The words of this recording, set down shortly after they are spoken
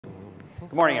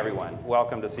Good morning, everyone.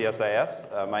 Welcome to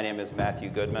CSIS. My name is Matthew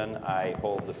Goodman. I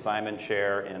hold the Simon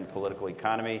Chair in Political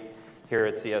Economy here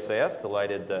at CSIS.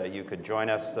 Delighted you could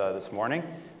join us this morning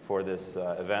for this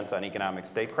event on economic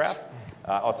statecraft.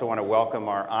 Also want to welcome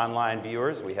our online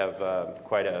viewers. We have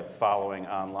quite a following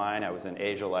online. I was in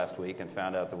Asia last week and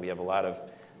found out that we have a lot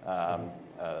of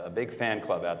a big fan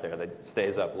club out there that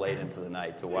stays up late into the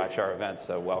night to watch our events,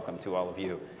 so welcome to all of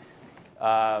you.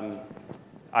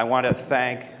 I want to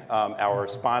thank our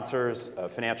sponsors,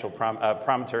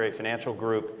 Promontory Financial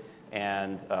Group,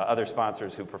 and other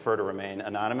sponsors who prefer to remain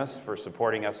anonymous for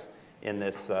supporting us in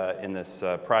this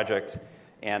project.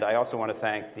 And I also want to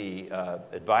thank the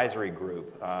advisory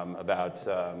group,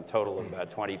 total of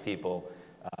about 20 people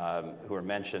who are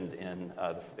mentioned in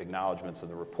the acknowledgments of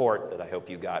the report that I hope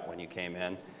you got when you came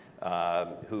in,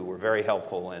 who were very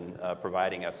helpful in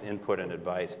providing us input and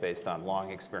advice based on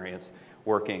long experience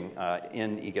working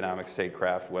in economic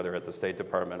statecraft, whether at the State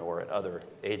Department or at other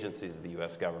agencies of the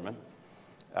U.S. government.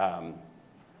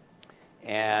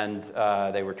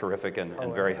 They were terrific and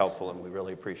very helpful, and we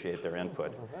really appreciate their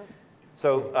input.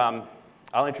 So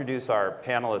I'll introduce our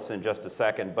panelists in just a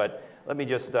second, but let me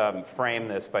just frame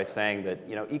this by saying that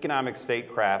economic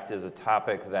statecraft is a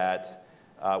topic that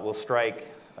will strike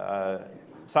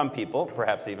some people,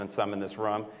 perhaps even some in this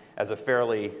room, as a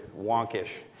fairly wonkish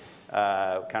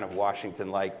kind of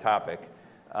Washington-like topic.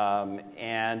 I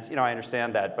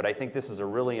understand that, but I think this is a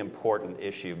really important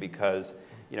issue because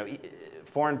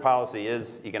foreign policy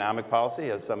is economic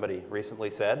policy, as somebody recently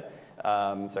said,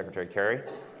 Secretary Kerry,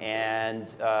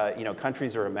 and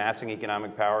countries are amassing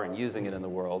economic power and using it in the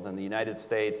world, and the United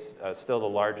States, still the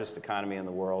largest economy in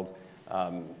the world,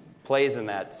 plays in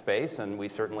that space, and we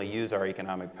certainly use our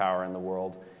economic power in the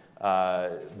world,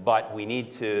 but we need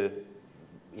to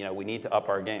up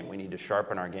our game. We need to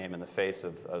sharpen our game in the face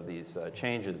of these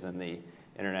changes in the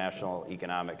international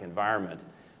economic environment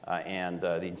and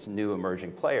these new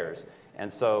emerging players.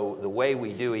 And so the way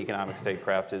we do economic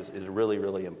statecraft is really,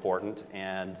 really important.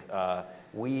 And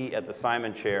we at the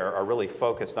Simon Chair are really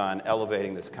focused on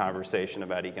elevating this conversation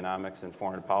about economics and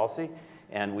foreign policy.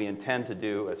 And we intend to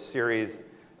do a series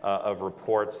of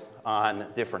reports on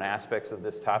different aspects of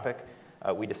this topic.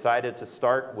 We decided to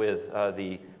start with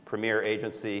the premier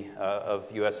agency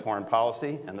of U.S. foreign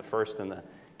policy and the first in the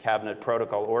cabinet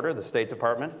protocol order, the State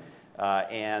Department.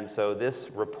 And so this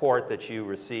report that you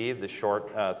received, the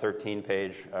short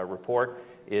 13-page report,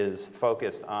 is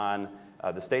focused on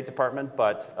the State Department.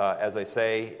 But as I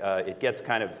say, it gets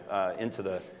kind of into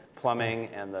the plumbing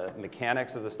and the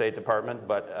mechanics of the State Department.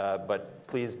 But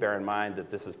please bear in mind that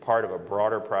this is part of a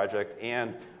broader project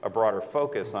and a broader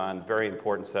focus on a very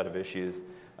important set of issues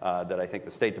that I think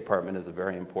the State Department is a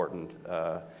very important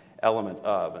element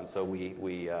of. And so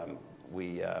we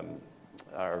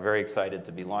are very excited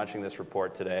to be launching this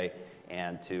report today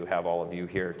and to have all of you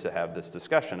here to have this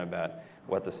discussion about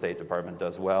what the State Department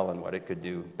does well and what it could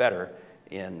do better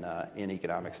in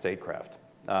economic statecraft.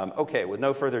 Okay, with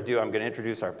no further ado, I'm going to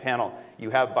introduce our panel.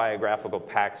 You have biographical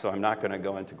packs, so I'm not going to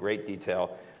go into great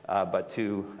detail, but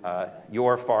to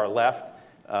your far left,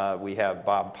 we have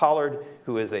Bob Pollard,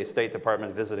 who is a State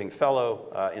Department visiting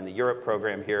fellow in the Europe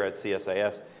program here at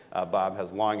CSIS. Bob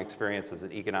has long experience as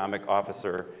an economic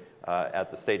officer at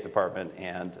the State Department,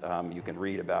 and you can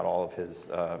read about all of his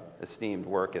esteemed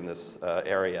work in this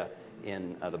area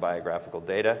in the biographical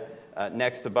data.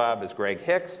 Next to Bob is Greg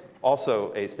Hicks,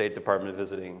 also a State Department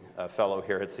visiting fellow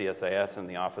here at CSIS in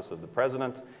the Office of the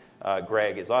President.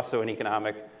 Greg is also an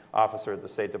economic officer at the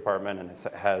State Department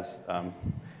and has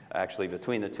actually,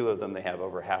 between the two of them, they have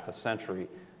over half a century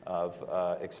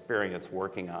of experience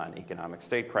working on economic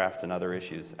statecraft and other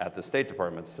issues at the State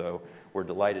Department. So we're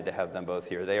delighted to have them both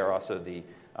here. They are also the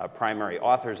primary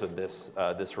authors of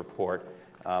this report.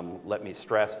 Let me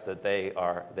stress that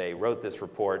they wrote this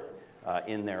report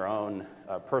in their own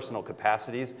personal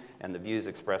capacities, and the views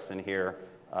expressed in here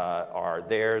are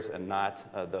theirs and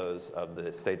not those of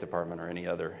the State Department or any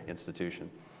other institution.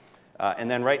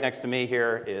 And then right next to me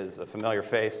here is a familiar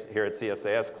face here at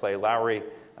CSIS, Clay Lowery,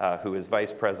 who is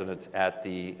vice president at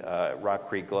the Rock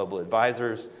Creek Global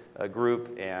Advisors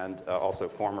group and also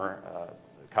former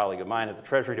colleague of mine at the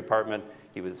Treasury Department.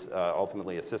 He was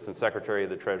ultimately Assistant Secretary of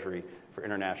the Treasury for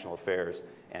International Affairs.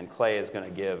 And Clay is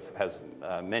going to has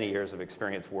many years of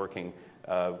experience working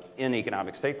in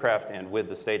economic statecraft and with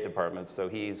the State Department. So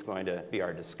he's going to be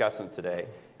our discussant today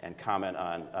and comment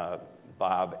on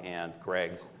Bob and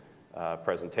Greg's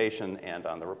presentation and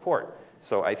on the report.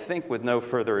 So I think with no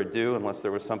further ado, unless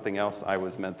there was something else I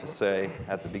was meant to say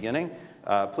at the beginning,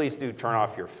 please do turn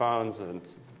off your phones and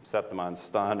set them on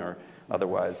stun or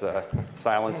otherwise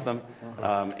silence them.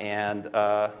 And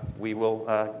we will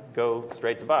go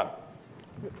straight to Bob.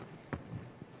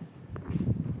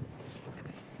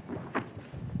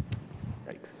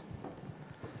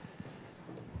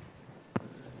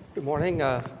 Good morning.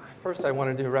 First, I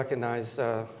wanted to recognize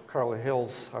Carla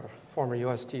Hills, our former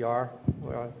USTR.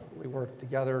 We worked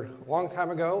together a long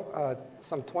time ago,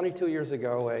 some 22 years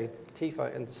ago, a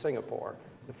TIFA in Singapore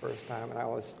the first time, and I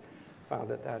always found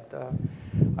that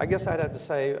I guess I'd have to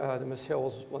say that Ms.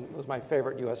 Hills was my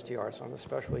favorite USTR, so I'm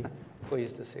especially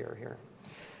pleased to see her here.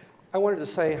 I wanted to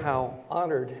say how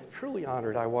honored, truly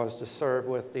honored I was to serve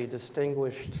with the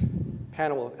distinguished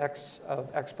panel of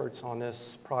experts on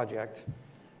this project,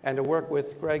 and to work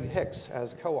with Greg Hicks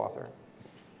as co-author.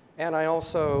 And I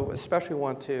also especially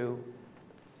want to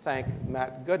thank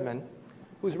Matt Goodman,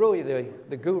 who's really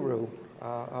the guru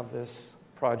of this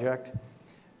project.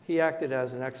 He acted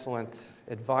as an excellent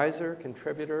advisor,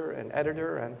 contributor, and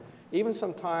editor, and even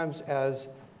sometimes as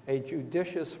a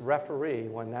judicious referee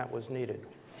when that was needed.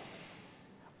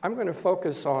 I'm going to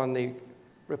focus on the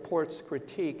report's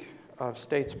critique of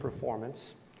state's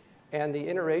performance and the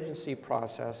interagency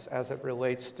process as it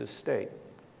relates to state.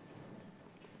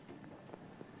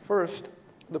 First,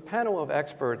 the panel of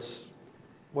experts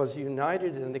was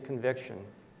united in the conviction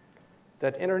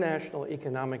that international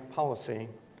economic policy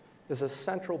is a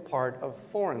central part of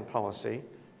foreign policy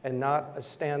and not a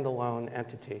standalone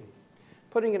entity.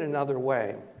 Putting it another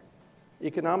way,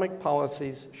 economic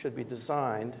policies should be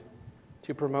designed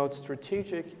to promote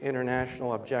strategic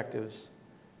international objectives,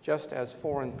 just as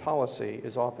foreign policy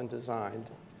is often designed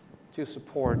to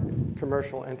support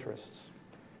commercial interests.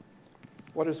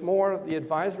 What is more, the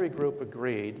advisory group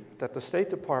agreed that the State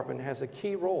Department has a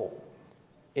key role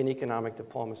in economic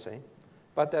diplomacy,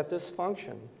 but that this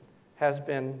function has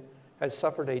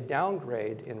suffered a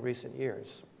downgrade in recent years.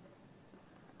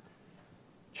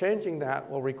 Changing that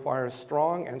will require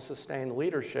strong and sustained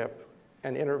leadership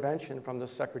and intervention from the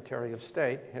Secretary of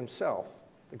State himself,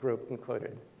 the group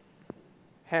concluded.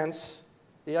 Hence,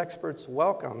 the experts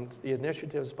welcomed the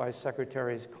initiatives by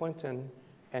Secretaries Clinton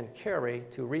and Kerry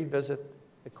to revisit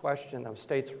the question of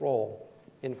states' role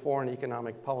in foreign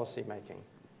economic policy making.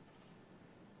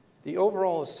 The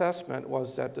overall assessment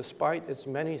was that despite its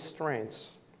many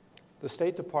strengths, the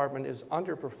State Department is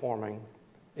underperforming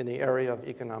in the area of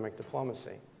economic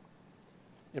diplomacy.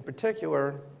 In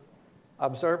particular,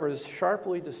 observers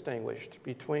sharply distinguished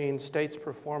between states'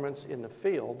 performance in the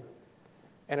field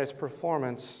and its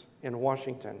performance in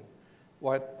Washington,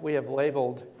 what we have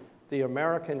labeled the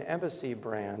American Embassy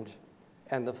brand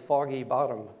and the Foggy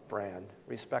Bottom brand,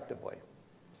 respectively.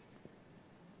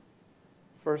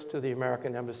 First to the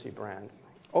American Embassy brand.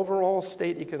 Overall,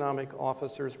 state economic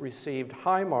officers received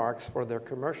high marks for their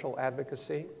commercial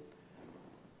advocacy,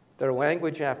 their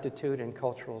language aptitude and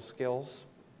cultural skills,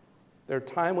 their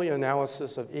timely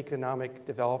analysis of economic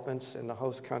developments in the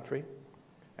host country,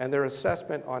 and their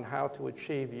assessment on how to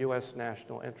achieve U.S.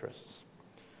 national interests.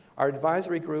 Our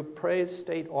advisory group praised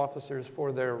state officers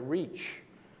for their reach,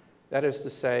 that is to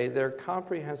say, their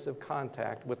comprehensive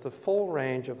contact with the full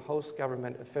range of host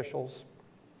government officials,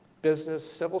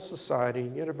 business, civil society,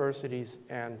 universities,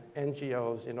 and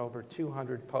NGOs in over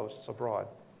 200 posts abroad.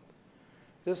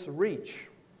 This reach,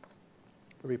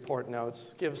 the report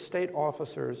notes, gives state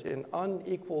officers an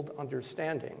unequaled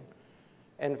understanding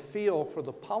and feel for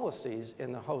the policies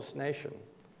in the host nation,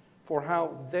 for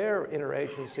how their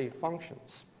interagency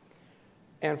functions,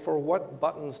 and for what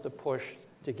buttons to push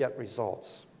to get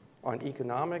results on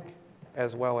economic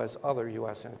as well as other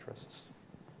U.S. interests.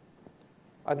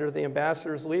 Under the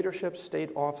ambassador's leadership, state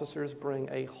officers bring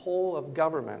a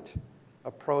whole-of-government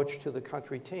approach to the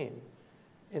country team,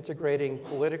 integrating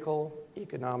political,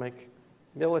 economic,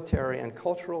 military, and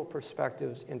cultural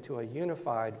perspectives into a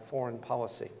unified foreign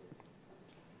policy.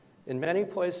 In many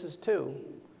places, too,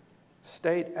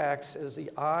 state acts as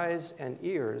the eyes and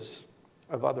ears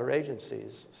of other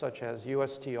agencies, such as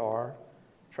USTR,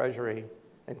 Treasury,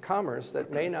 and Commerce,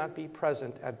 that may not be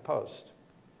present at post.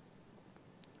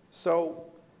 So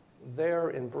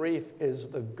there, in brief, is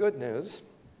the good news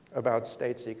about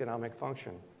states' economic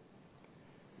function.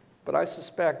 But I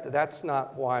suspect that's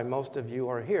not why most of you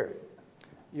are here.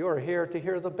 You are here to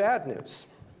hear the bad news.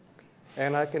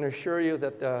 And I can assure you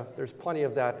that there's plenty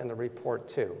of that in the report,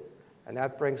 too. And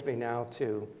that brings me now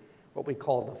to what we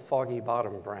call the Foggy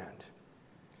Bottom brand.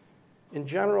 In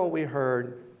general, we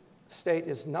heard state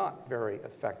is not very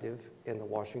effective in the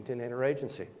Washington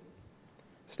interagency.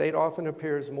 State often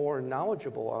appears more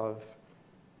knowledgeable of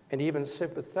and even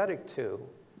sympathetic to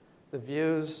the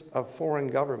views of foreign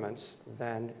governments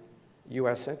than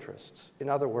U.S. interests. In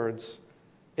other words,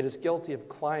 it is guilty of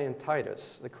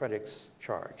clientitis, the critics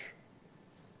charge.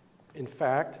 In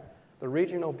fact, the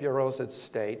regional bureaus at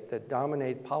state that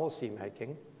dominate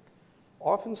policymaking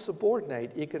often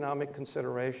subordinate economic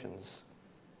considerations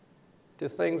to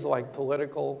things like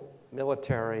political,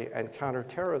 military, and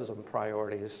counterterrorism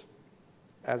priorities,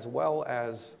 as well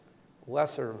as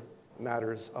lesser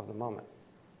matters of the moment.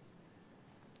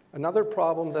 Another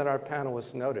problem that our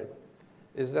panelists noted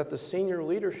is that the senior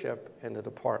leadership in the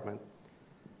department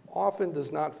often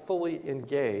does not fully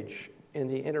engage in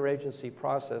the interagency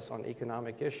process on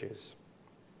economic issues.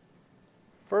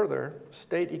 Further,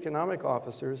 state economic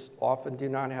officers often do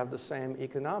not have the same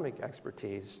economic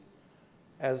expertise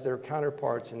as their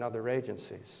counterparts in other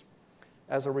agencies.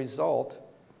 As a result,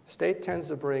 state tends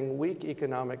to bring weak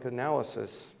economic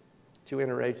analysis to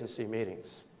interagency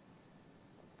meetings.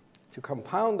 To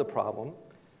compound the problem,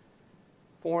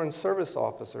 foreign service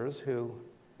officers who,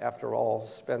 after all,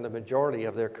 spend the majority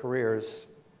of their careers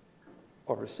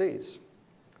overseas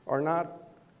are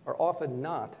often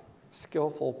not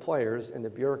skillful players in the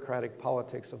bureaucratic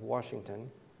politics of Washington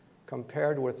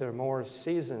compared with their more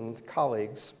seasoned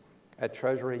colleagues at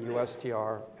Treasury,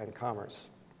 USTR, and Commerce.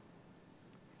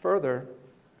 Further,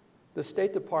 the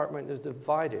State Department is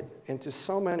divided into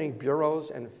so many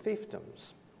bureaus and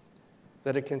fiefdoms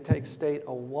that it can take state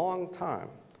a long time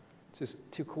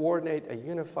to coordinate a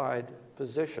unified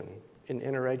position in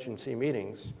interagency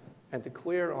meetings and to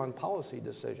clear on policy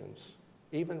decisions,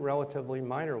 even relatively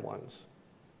minor ones,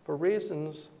 for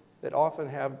reasons that often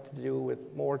have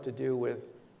more to do with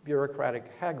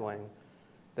bureaucratic haggling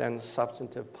than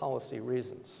substantive policy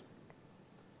reasons.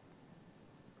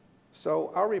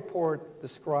 So our report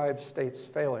describes states'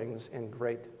 failings in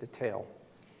great detail.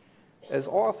 As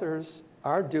authors,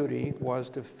 our duty was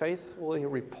to faithfully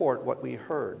report what we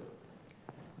heard.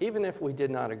 Even if we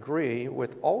did not agree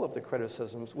with all of the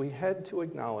criticisms, we had to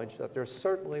acknowledge that there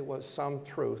certainly was some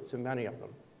truth to many of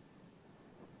them.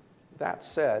 That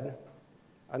said,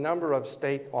 a number of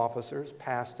state officers,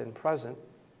 past and present,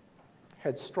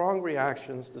 had strong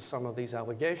reactions to some of these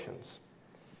allegations.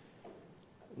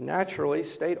 Naturally,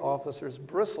 state officers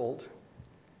bristled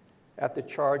at the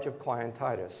charge of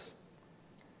clientitis,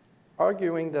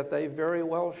 arguing that they very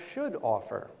well should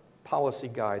offer policy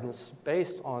guidance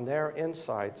based on their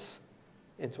insights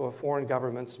into a foreign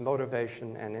government's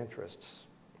motivation and interests.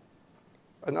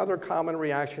 Another common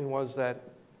reaction was that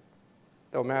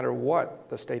no matter what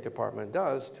the State Department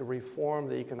does to reform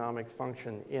the economic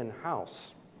function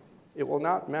in-house, it will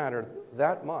not matter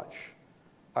that much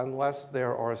unless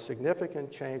there are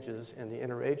significant changes in the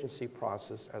interagency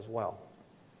process as well.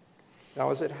 Now,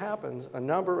 as it happens, a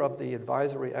number of the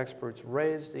advisory experts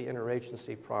raised the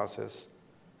interagency process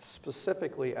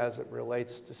specifically as it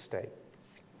relates to state.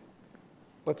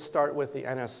 Let's start with the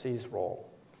NSC's role.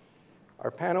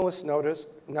 Our panelists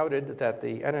noted that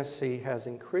the NSC has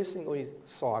increasingly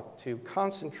sought to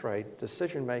concentrate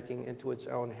decision-making into its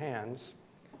own hands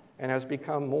and has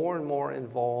become more and more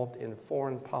involved in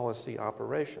foreign policy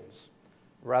operations,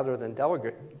 rather than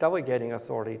delegating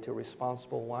authority to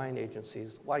responsible line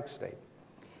agencies like state.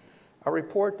 Our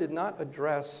report did not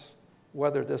address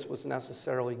whether this was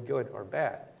necessarily good or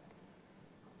bad,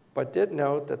 but did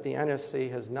note that the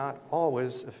NSC has not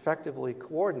always effectively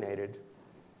coordinated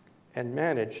and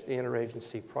managed the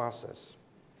interagency process.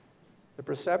 The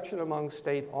perception among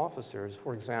state officers,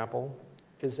 for example,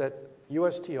 is that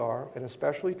USTR, and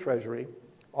especially Treasury,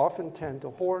 often tend to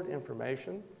hoard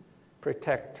information,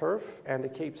 protect turf, and to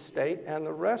keep state and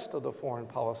the rest of the foreign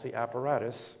policy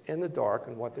apparatus in the dark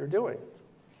on what they're doing.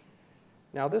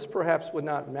 Now, this perhaps would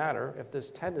not matter if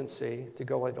this tendency to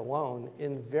go it alone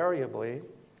invariably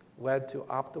led to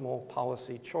optimal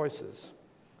policy choices.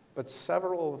 But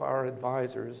several of our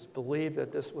advisors believe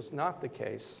that this was not the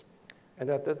case and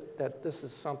that this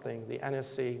is something the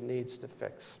NSC needs to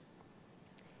fix.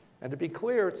 And to be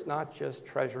clear, it's not just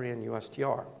Treasury and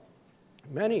USTR.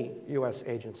 Many U.S.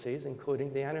 agencies,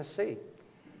 including the NSC,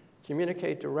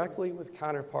 communicate directly with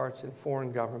counterparts in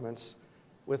foreign governments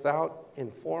without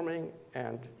informing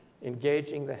and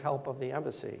engaging the help of the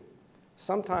embassy,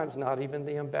 sometimes not even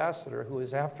the ambassador, who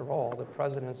is, after all, the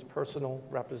president's personal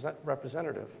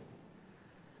representative.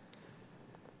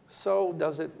 So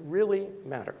does it really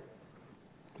matter?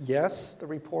 Yes, the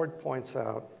report points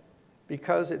out,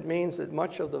 because it means that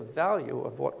much of the value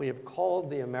of what we have called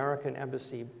the American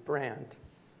embassy brand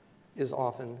is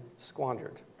often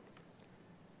squandered.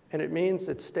 And it means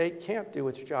that state can't do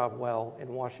its job well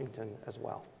in Washington as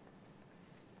well.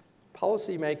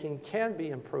 Policymaking can be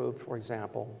improved, for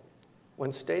example,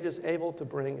 when state is able to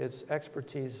bring its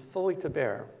expertise fully to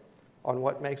bear on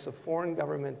what makes a foreign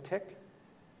government tick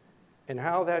and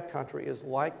how that country is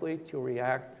likely to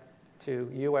react to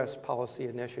U.S. policy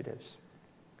initiatives.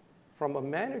 From a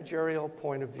managerial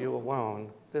point of view alone,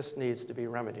 this needs to be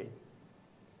remedied.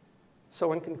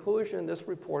 So in conclusion, this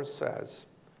report says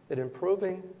that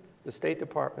improving the State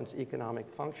Department's economic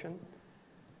function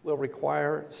will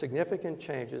require significant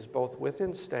changes both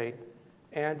within state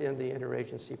and in the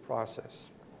interagency process.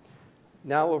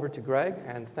 Now over to Greg,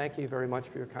 and thank you very much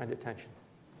for your kind attention.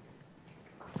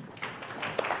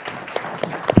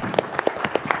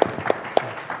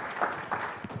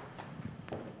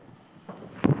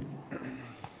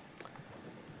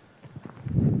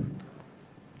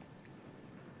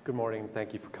 Good morning,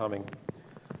 thank you for coming.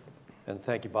 And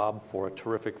thank you, Bob, for a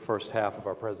terrific first half of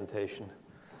our presentation.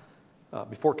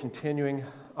 Before continuing,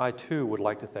 I too would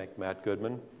like to thank Matt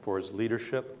Goodman for his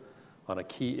leadership on a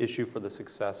key issue for the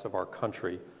success of our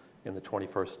country in the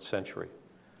 21st century.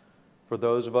 For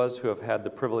those of us who have had the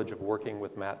privilege of working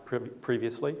with Matt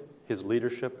previously, his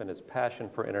leadership and his passion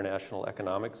for international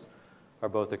economics are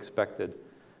both expected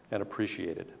and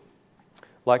appreciated.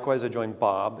 Likewise, I join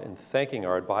Bob in thanking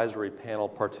our advisory panel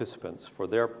participants for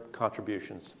their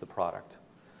contributions to the product.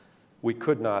 We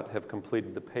could not have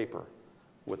completed the paper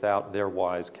without their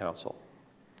wise counsel.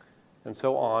 And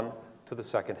so on to the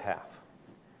second half.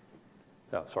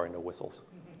 No, sorry, no whistles.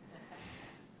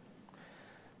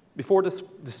 Before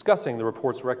discussing the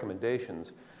report's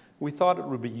recommendations, we thought it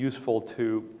would be useful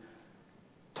to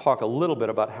talk a little bit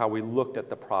about how we looked at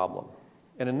the problem.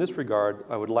 And in this regard,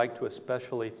 I would like to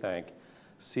especially thank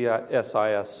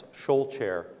CSIS Scholl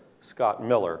Chair Scott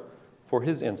Miller for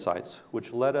his insights,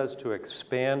 which led us to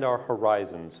expand our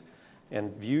horizons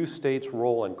and view states'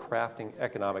 role in crafting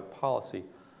economic policy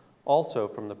also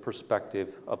from the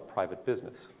perspective of private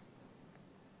business.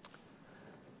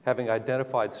 Having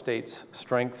identified states'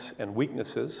 strengths and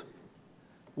weaknesses,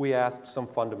 we asked some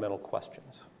fundamental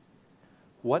questions.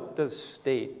 What does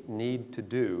state need to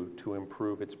do to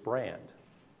improve its brand?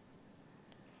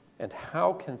 And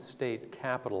how can state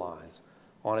capitalize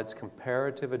on its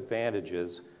comparative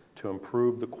advantages to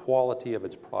improve the quality of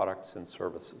its products and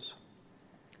services?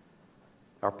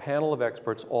 Our panel of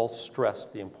experts all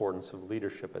stressed the importance of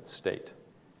leadership at state.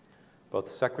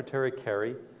 Both Secretary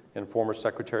Kerry and former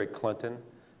Secretary Clinton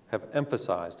have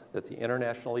emphasized that the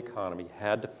international economy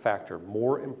had to factor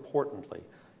more importantly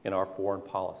in our foreign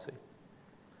policy.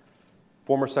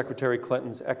 Former Secretary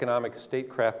Clinton's economic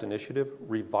statecraft initiative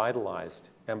revitalized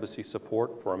embassy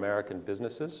support for American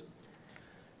businesses,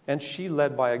 and she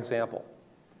led by example,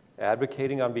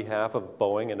 advocating on behalf of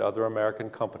Boeing and other American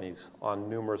companies on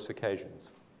numerous occasions.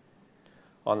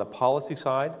 On the policy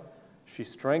side, she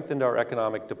strengthened our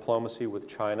economic diplomacy with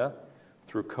China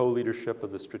through co-leadership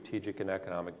of the Strategic and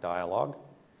Economic Dialogue,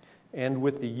 and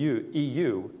with the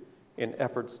EU in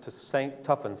efforts to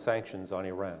toughen sanctions on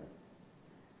Iran.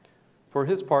 For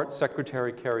his part,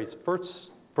 Secretary Kerry's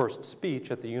first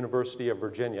speech at the University of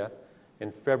Virginia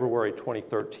in February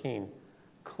 2013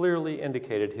 clearly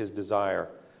indicated his desire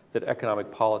that economic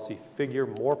policy figure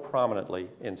more prominently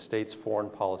in states' foreign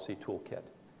policy toolkit.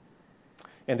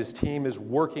 And his team is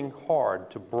working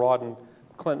hard to broaden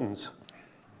Clinton's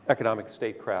economic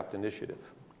statecraft initiative.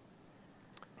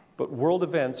 But world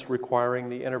events requiring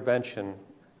the intervention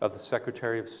of the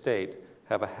Secretary of State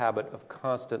have a habit of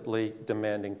constantly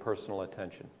demanding personal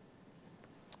attention.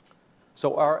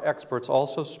 So our experts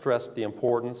also stressed the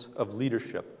importance of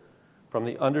leadership from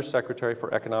the Undersecretary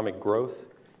for Economic Growth,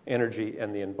 Energy,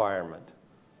 and the Environment,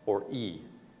 or E,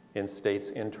 in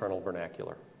states' internal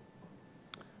vernacular.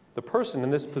 The person in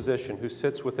this position who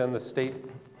sits within the state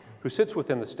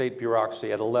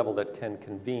bureaucracy at a level that can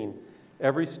convene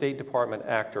every State Department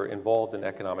actor involved in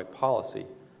economic policy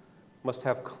must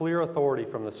have clear authority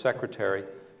from the Secretary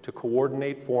to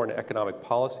coordinate foreign economic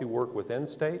policy work within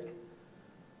state,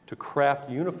 to craft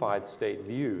unified state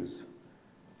views,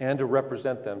 and to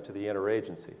represent them to the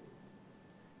interagency.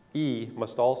 E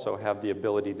must also have the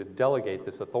ability to delegate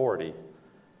this authority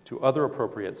to other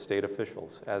appropriate state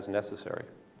officials as necessary.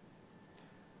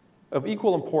 Of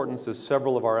equal importance, as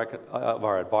several of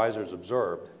our advisors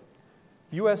observed,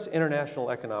 U.S.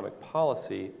 international economic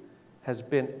policy has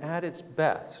been at its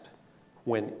best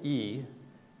when E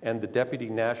and the Deputy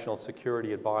National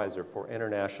Security Advisor for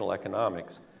International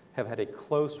Economics have had a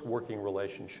close working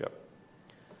relationship.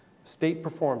 State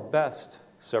performed best,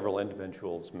 several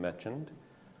individuals mentioned,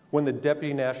 when the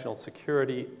Deputy National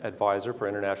Security Advisor for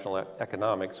International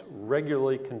Economics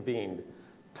regularly convened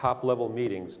top-level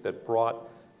meetings that brought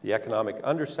the economic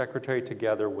undersecretary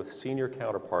together with senior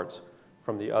counterparts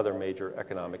from the other major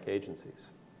economic agencies.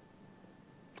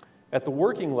 At the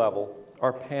working level,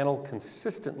 our panel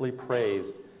consistently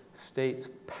praised states'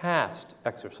 past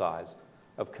exercise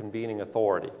of convening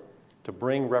authority to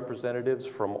bring representatives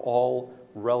from all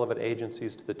relevant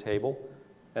agencies to the table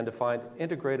and to find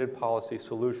integrated policy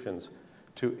solutions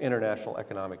to international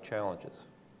economic challenges.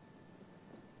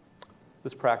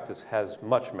 This practice has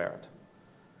much merit,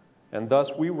 and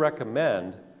thus we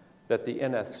recommend that the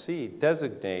NSC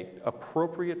designate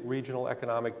appropriate regional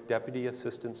economic deputy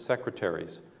assistant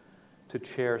secretaries to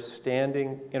chair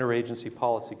standing interagency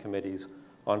policy committees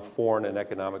on foreign and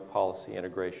economic policy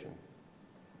integration.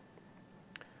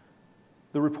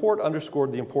 The report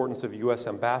underscored the importance of U.S.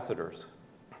 ambassadors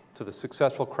to the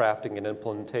successful crafting and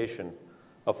implementation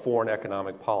of foreign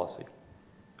economic policy,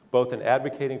 both in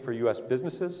advocating for U.S.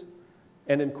 businesses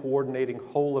and in coordinating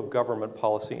whole-of-government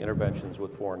policy interventions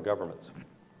with foreign governments.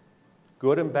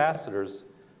 Good ambassadors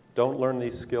don't learn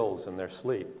these skills in their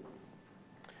sleep.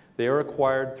 They are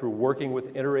acquired through working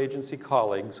with interagency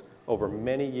colleagues over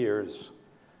many years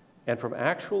and from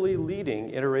actually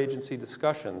leading interagency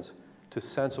discussions to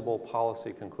sensible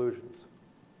policy conclusions.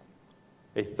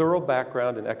 A thorough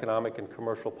background in economic and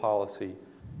commercial policy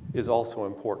is also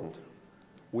important.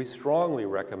 We strongly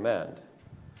recommend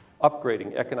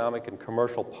upgrading economic and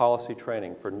commercial policy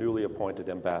training for newly appointed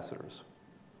ambassadors.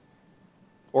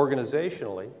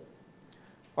 Organizationally,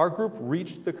 our group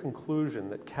reached the conclusion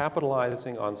that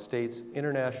capitalizing on states'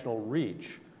 international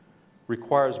reach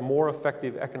requires more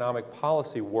effective economic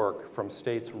policy work from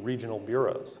states' regional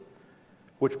bureaus,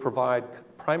 which provide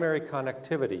primary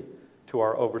connectivity to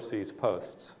our overseas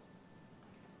posts.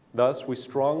 Thus, we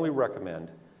strongly recommend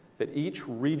that each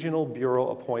regional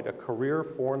bureau appoint a career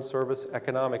Foreign Service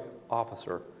economic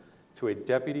officer to a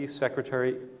deputy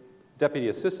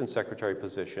assistant secretary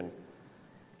position,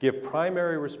 give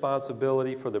primary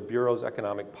responsibility for the bureau's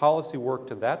economic policy work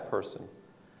to that person,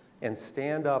 and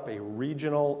stand up a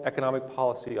regional economic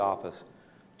policy office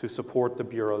to support the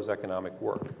bureau's economic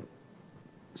work.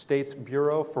 The state's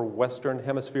Bureau for Western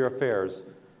Hemisphere Affairs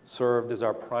served as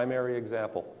our primary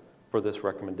example for this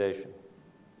recommendation.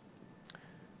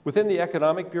 Within the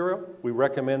Economic Bureau, we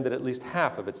recommend that at least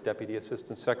half of its deputy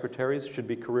assistant secretaries should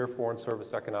be career Foreign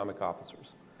Service economic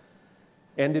officers.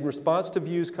 And in response to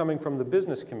views coming from the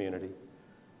business community,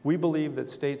 we believe that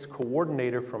state's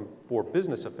coordinator for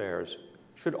business affairs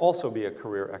should also be a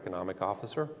career economic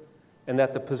officer, and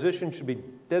that the position should be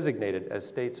designated as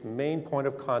state's main point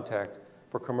of contact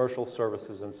for commercial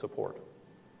services and support.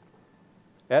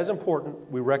 As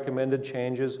important, we recommended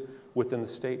changes within the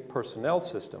state personnel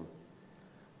system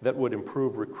that would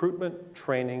improve recruitment,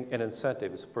 training, and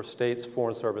incentives for states'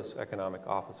 Foreign Service economic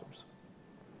officers.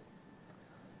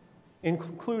 In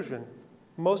conclusion,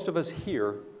 most of us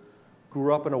here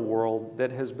grew up in a world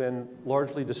that has been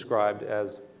largely described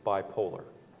as bipolar.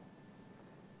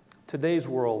 Today's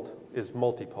world is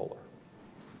multipolar.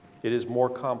 It is more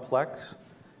complex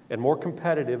and more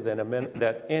competitive than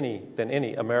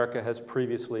any America has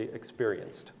previously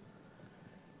experienced.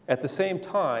 At the same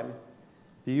time,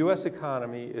 the U.S.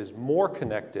 economy is more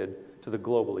connected to the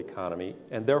global economy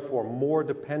and therefore more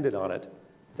dependent on it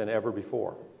than ever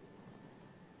before.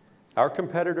 Our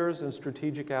competitors and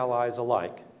strategic allies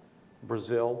alike,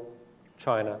 Brazil,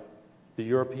 China, the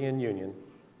European Union,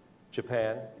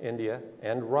 Japan, India,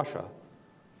 and Russia,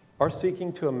 are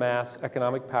seeking to amass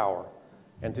economic power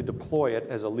and to deploy it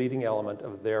as a leading element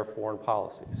of their foreign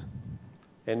policies.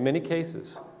 In many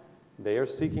cases, they are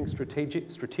seeking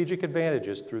strategic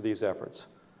advantages through these efforts,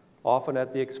 often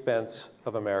at the expense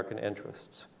of American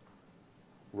interests.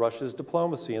 Russia's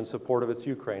diplomacy in support of its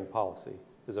Ukraine policy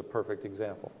is a perfect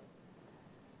example.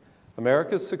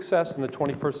 America's success in the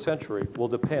 21st century will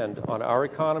depend on our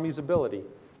economy's ability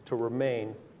to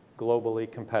remain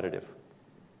globally competitive.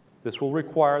 This will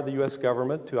require the U.S.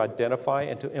 government to identify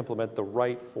and to implement the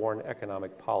right foreign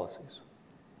economic policies.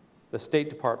 The State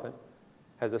Department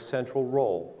has a central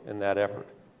role in that effort.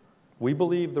 We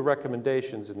believe the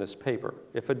recommendations in this paper,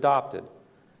 if adopted,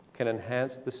 can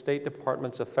enhance the State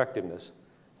Department's effectiveness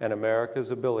and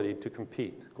America's ability to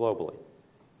compete globally.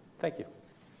 Thank you.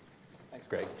 Thanks,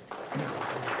 Greg.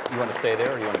 You want to stay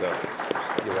there or you want to go?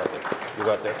 You go out there. You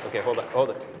go out there. Okay, hold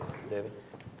it. David?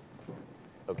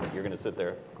 Okay, you're going to sit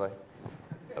there, Clay?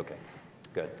 Okay,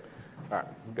 good. All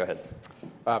right. Go ahead.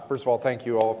 First of all, thank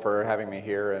you all for having me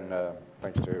here, and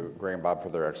thanks to Greg and Bob for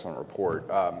their excellent report.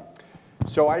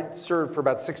 So I served for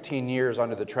about 16 years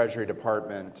under the Treasury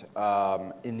Department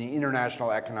in the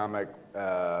international economic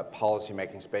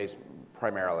policy-making space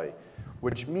primarily,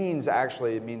 which means,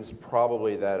 actually, it means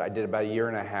probably that I did about a year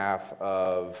and a half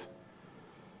of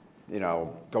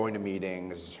going to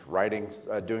meetings, writing,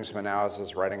 doing some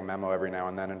analysis, writing a memo every now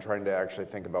and then, and trying to actually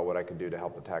think about what I could do to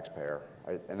help the taxpayer.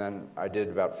 And then I did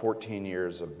about 14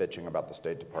 years of bitching about the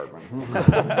State Department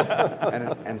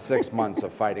and 6 months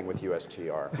of fighting with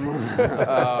USTR.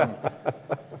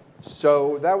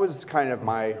 So that was kind of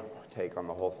my take on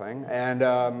the whole thing. And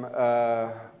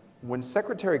when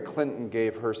Secretary Clinton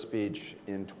gave her speech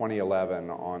in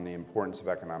 2011 on the importance of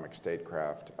economic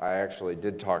statecraft, I actually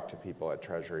did talk to people at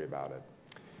Treasury about it.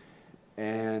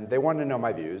 And they wanted to know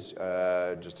my views,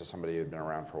 just as somebody who had been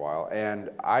around for a while.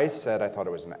 And I said I thought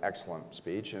it was an excellent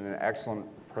speech and an excellent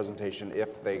presentation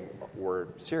if they were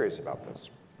serious about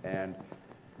this. And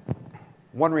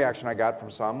one reaction I got from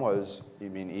some was,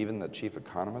 you mean even the chief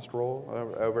economist role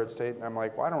over at State? And I'm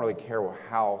like, well, I don't really care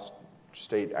how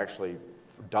State actually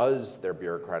does their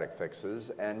bureaucratic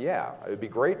fixes. And yeah, it would be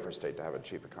great for State to have a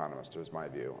chief economist, was my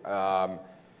view.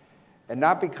 And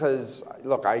not because,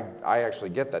 look, I actually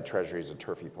get that Treasury is a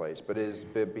turfy place, but it is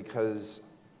because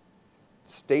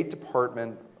State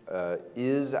Department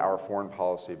is our foreign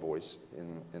policy voice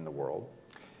in the world.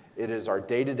 It is our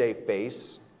day-to-day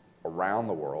face around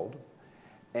the world.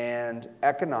 And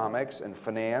economics and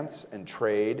finance and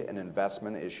trade and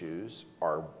investment issues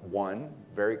are, one,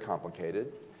 very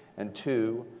complicated, and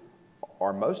two,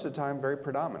 are most of the time very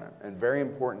predominant and very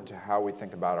important to how we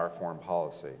think about our foreign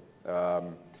policy.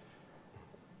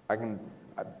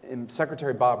 In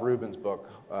Secretary Bob Rubin's book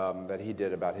that he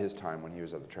did about his time when he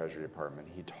was at the Treasury Department,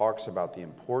 he talks about the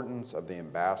importance of the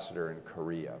ambassador in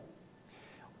Korea.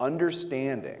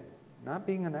 Understanding, not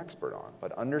being an expert on,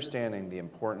 but understanding the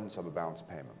importance of a balance of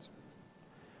payments.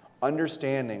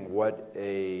 Understanding what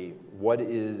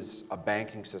is a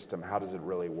banking system, how does it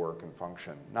really work and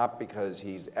function, not because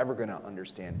he's ever going to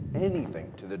understand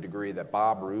anything to the degree that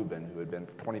Bob Rubin, who had been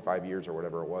for 25 years or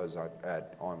whatever it was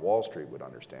on Wall Street, would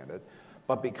understand it,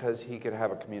 but because he could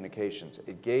have a communications.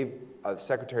 It gave a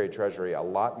Secretary of Treasury a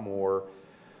lot more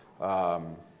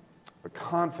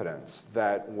confidence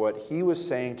that what he was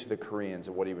saying to the Koreans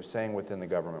and what he was saying within the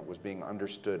government was being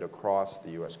understood across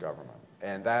the US government.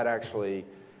 And that actually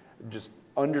just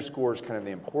underscores kind of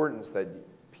the importance that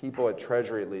people at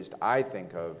Treasury, at least I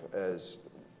think of, as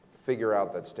figure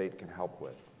out that State can help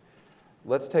with.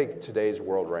 Let's take today's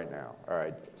world right now. All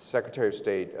right, Secretary of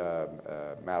State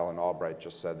Madeleine Albright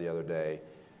just said the other day,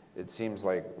 it seems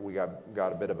like we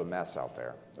got a bit of a mess out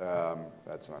there.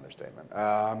 That's an understatement.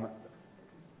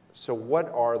 So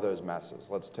what are those messes?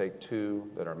 Let's take two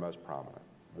that are most prominent.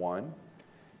 One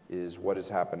is what is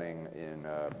happening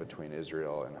between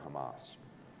Israel and Hamas.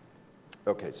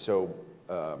 Okay, so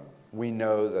we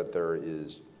know that there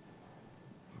is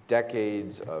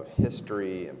decades of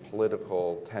history and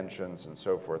political tensions and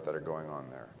so forth that are going on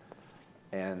there.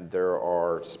 And there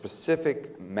are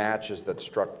specific matches that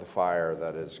struck the fire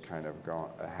that has kind of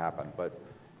happened. But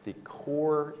the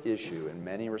core issue in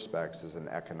many respects is an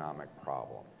economic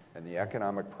problem. And the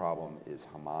economic problem is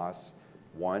Hamas,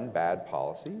 one, bad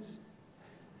policies,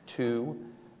 two,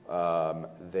 some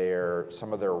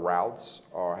of their routes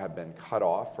have been cut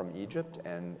off from Egypt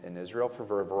and Israel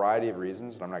for a variety of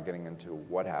reasons, and I'm not getting into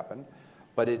what happened,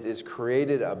 but it has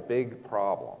created a big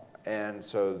problem. And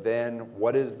so then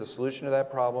what is the solution to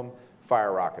that problem?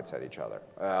 Fire rockets at each other.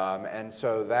 And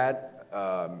so that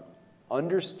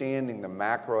understanding the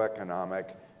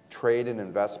macroeconomic trade and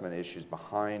investment issues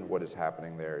behind what is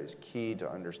happening there is key to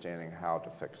understanding how to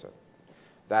fix it.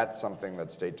 That's something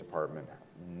that State Department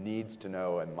needs to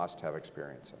know and must have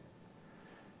experience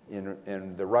in.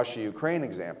 In the Russia-Ukraine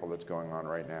example that's going on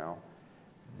right now,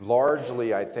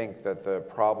 largely I think that the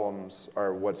problems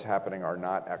are what's happening are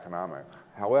not economic.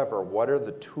 However, what are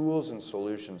the tools and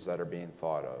solutions that are being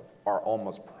thought of are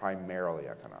almost primarily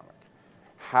economic.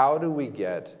 How do we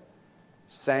get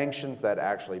sanctions that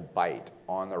actually bite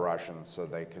on the Russians so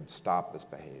they could stop this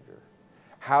behavior?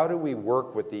 How do we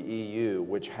work with the EU,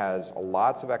 which has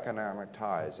lots of economic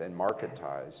ties and market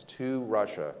ties to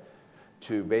Russia,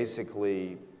 to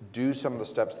basically do some of the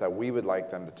steps that we would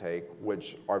like them to take,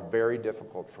 which are very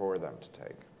difficult for them to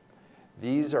take?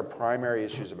 These are primary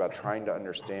issues about trying to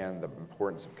understand the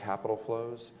importance of capital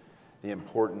flows, the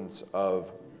importance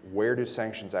of where do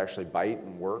sanctions actually bite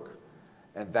and work.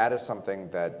 And that is something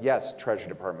that, yes, Treasury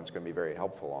Department's going to be very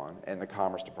helpful on, and the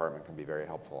Commerce Department can be very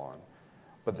helpful on.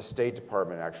 But the State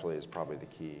Department actually is probably the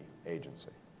key agency.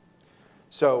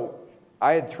 So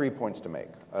I had 3 points to make.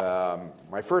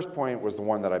 My first point was the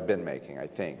one that I've been making, I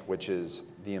think, which is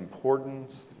the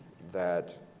importance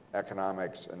that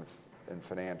economics and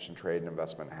finance and trade and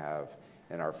investment have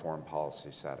in our foreign policy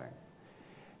setting.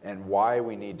 and why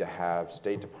we need to have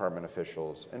State Department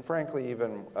officials, and frankly,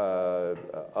 even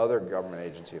other government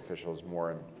agency officials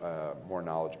more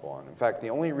knowledgeable on. In fact, the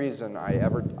only reason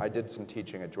I did some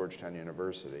teaching at Georgetown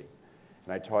University,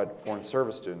 and I taught foreign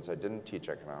service students. I didn't teach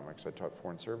economics. I taught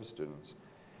foreign service students,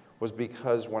 was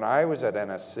because when I was at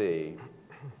NSC,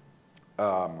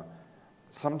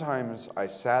 sometimes I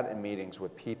sat in meetings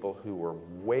with people who were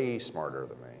way smarter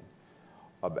than me,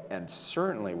 and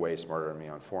certainly way smarter than me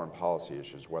on foreign policy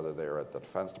issues, whether they were at the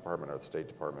Defense Department or the State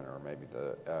Department or maybe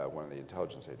one of the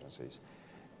intelligence agencies.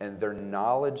 And their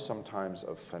knowledge sometimes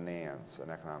of finance and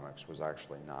economics was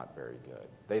actually not very good.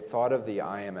 They thought of the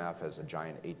IMF as a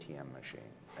giant ATM machine.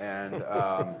 And,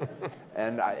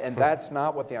 and that's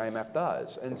not what the IMF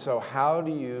does. And so how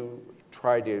do you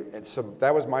try to, and so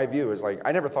that was my view, is like,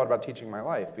 I never thought about teaching my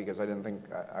life because I didn't think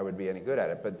I would be any good at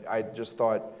it, but I just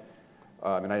thought,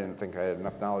 and I didn't think I had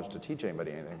enough knowledge to teach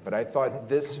anybody anything, but I thought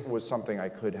this was something I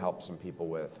could help some people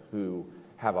with who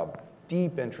have a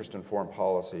deep interest in foreign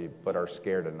policy but are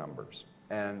scared of numbers.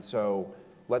 And so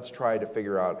let's try to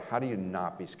figure out, how do you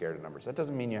not be scared of numbers? That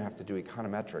doesn't mean you have to do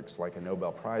econometrics like a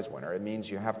Nobel Prize winner. It means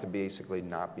you have to basically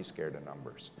not be scared of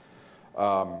numbers.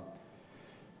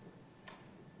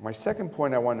 My second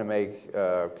point I wanted to make,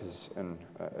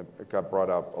 it got brought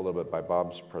up a little bit by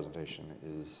Bob's presentation,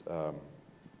 is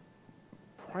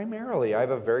primarily, I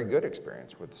have a very good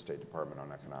experience with the State Department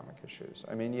on economic issues.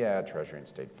 I mean, yeah, Treasury and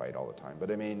State fight all the time, but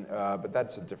I mean, but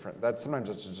that's a different, sometimes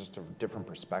it's just a different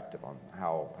perspective on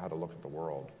how to look at the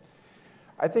world.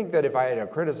 I think that if I had a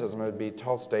criticism, it would be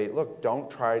tell State, look,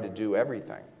 don't try to do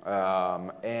everything.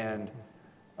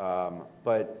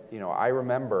 But you know, I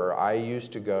remember I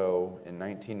used to go in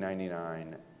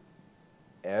 1999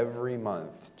 every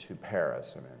month to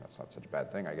Paris. I mean, that's not such a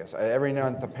bad thing, I guess. Every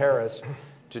month to Paris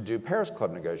to do Paris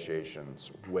Club negotiations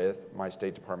with my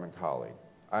State Department colleague.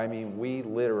 I mean, we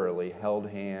literally held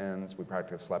hands. We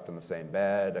practically slept in the same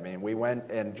bed. I mean, we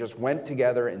went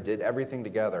together and did everything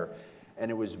together. And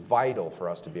it was vital for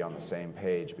us to be on the same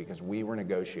page because we were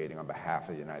negotiating on behalf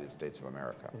of the United States of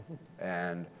America.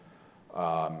 And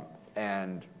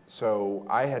so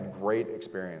I had great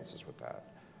experiences with that.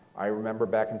 I remember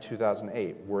back in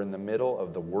 2008, we're in the middle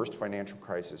of the worst financial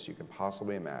crisis you can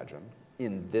possibly imagine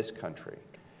in this country.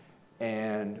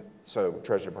 And so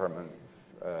Treasury Department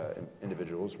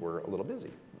individuals were a little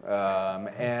busy. The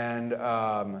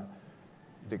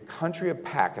country of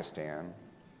Pakistan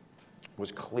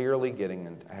was clearly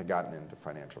had gotten into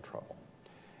financial trouble.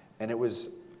 And it was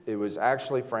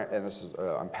actually, and this is,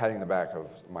 I'm patting the back of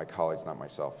my colleagues, not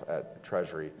myself, at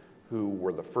Treasury, who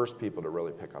were the first people to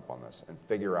really pick up on this and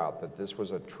figure out that this was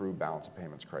a true balance of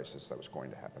payments crisis that was going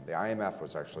to happen. The IMF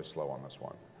was actually slow on this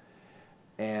one.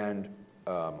 And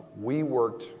we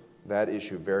worked that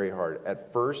issue very hard.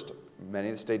 At first, many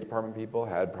of the State Department people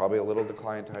had probably a little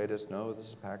declinitis. No, this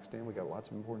is Pakistan. We got lots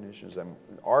of important issues. And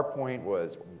our point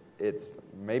was,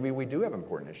 maybe we do have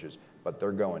important issues, but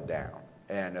they're going down.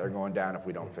 And they're going down if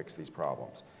we don't fix these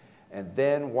problems. And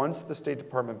then once the State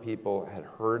Department people had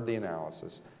heard the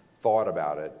analysis, thought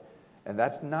about it, and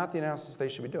that's not the analysis they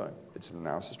should be doing. It's an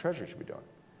analysis Treasury should be doing.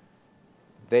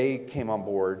 They came on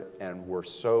board and were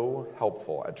so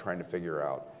helpful at trying to figure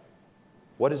out,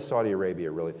 what is Saudi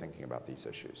Arabia really thinking about these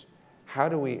issues?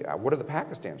 What are the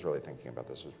Pakistanis really thinking about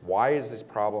this? Why is this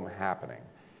problem happening?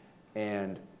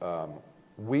 And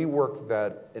we worked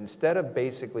that, instead of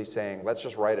basically saying, let's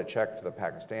just write a check to the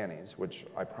Pakistanis, which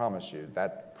I promise you,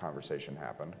 that conversation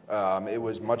happened. It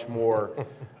was much more,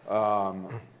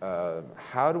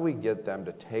 how do we get them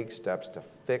to take steps to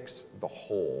fix the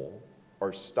hole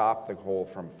or stop the hole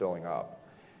from filling up?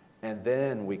 And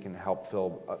then we can help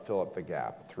fill up the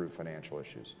gap through financial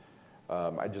issues.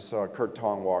 I just saw Kurt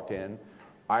Tong walk in.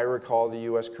 I recall the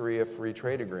US-Korea Free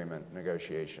Trade Agreement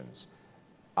negotiations.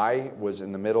 I was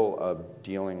in the middle of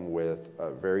dealing with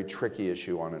a very tricky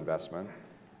issue on investment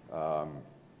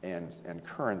and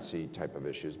currency type of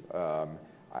issues.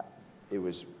 It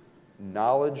was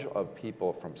knowledge of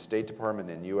people from State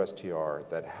Department and USTR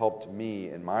that helped me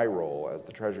in my role as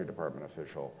the Treasury Department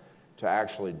official to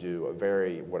actually do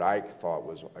what I thought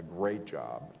was a great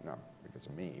job, not because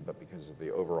of me, but because of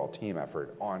the overall team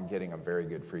effort on getting a very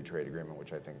good free trade agreement,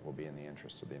 which I think will be in the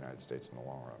interest of the United States in the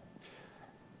long run.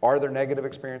 Are there negative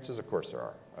experiences? Of course there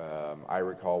are. I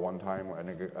recall one time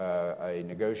a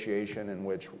negotiation in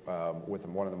which, with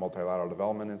one of the multilateral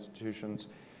development institutions,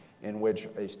 in which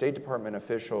a State Department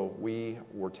official, we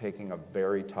were taking a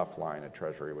very tough line at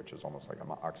Treasury, which is almost like an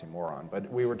oxymoron,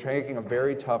 but we were taking a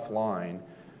very tough line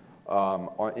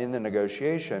in the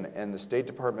negotiation, and the State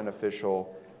Department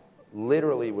official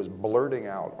literally was blurting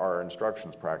out our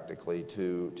instructions practically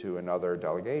to another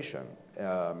delegation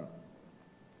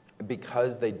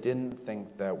because they didn't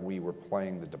think that we were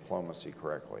playing the diplomacy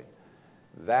correctly.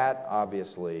 That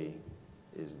obviously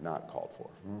is not called for.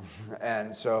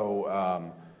 And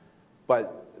so,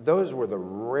 but those were the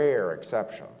rare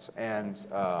exceptions. And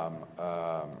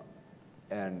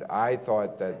I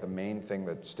thought that the main thing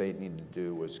that state needed to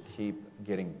do was keep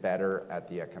getting better at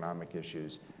the economic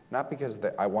issues, not because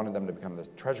I wanted them to become the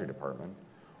Treasury Department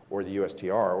or the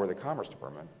USTR or the Commerce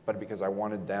Department, but because I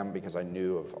wanted them because I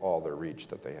knew of all their reach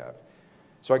that they have.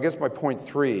 So I guess my point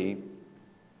 3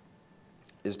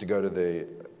 is to go to the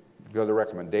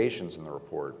recommendations in the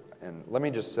report. And let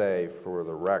me just say for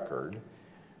the record,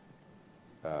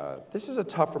 this is a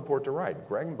tough report to write.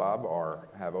 Greg and Bob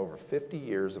have over 50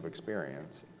 years of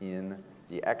experience in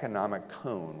the economic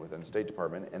cone within the State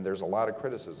Department, and there's a lot of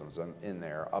criticisms in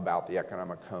there about the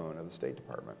economic cone of the State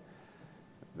Department.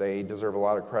 They deserve a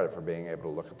lot of credit for being able to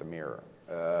look at the mirror.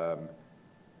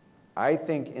 I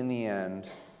think in the end,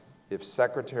 if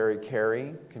Secretary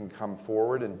Kerry can come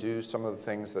forward and do some of the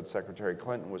things that Secretary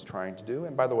Clinton was trying to do,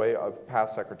 and by the way,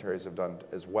 past secretaries have done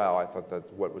as well. I thought that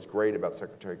what was great about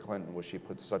Secretary Clinton was she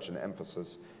put such an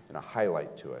emphasis and a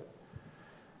highlight to it.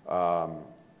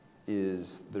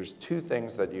 There's 2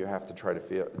 things that you have to try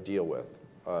to deal with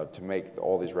to make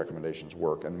all these recommendations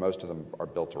work, and most of them are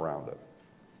built around it.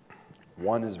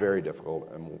 One is very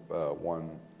difficult, and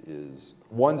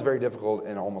one's very difficult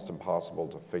and almost impossible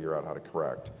to figure out how to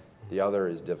correct. The other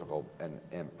is difficult and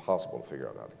impossible to figure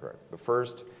out how to correct. The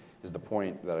first is the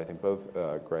point that I think both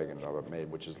Greg and Bob have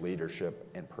made, which is leadership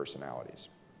and personalities.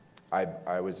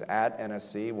 I was at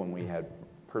NSC when we had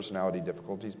personality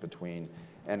difficulties between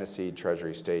NSC,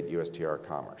 Treasury, State, USTR,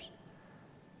 Commerce.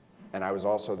 And I was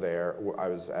also there, I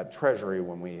was at Treasury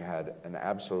when we had an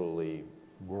absolutely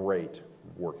great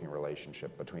working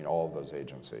relationship between all of those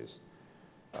agencies,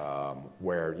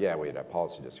 where, yeah, we had had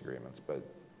policy disagreements, but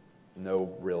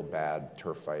no real bad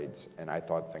turf fights, and I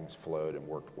thought things flowed and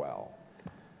worked well.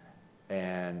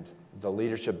 And the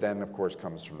leadership then, of course,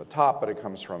 comes from the top, but it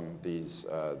comes from the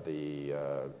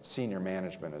senior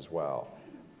management as well.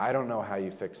 I don't know how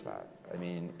you fix that. I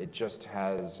mean, it just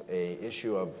has a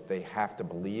issue of they have to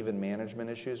believe in management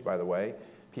issues. By the way,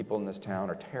 people in this town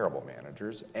are terrible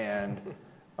managers, and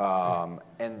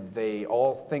they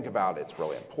all think about it's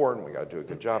really important, we got to do a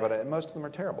good job at it, and most of them are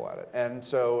terrible at it. And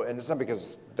so, and it's not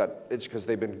because it's because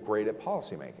they've been great at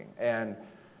policy making. And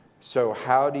so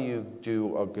how do you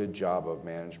do a good job of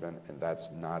management? And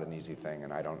that's not an easy thing,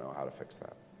 and I don't know how to fix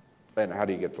that. And how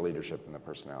do you get the leadership and the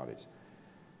personalities?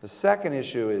 The second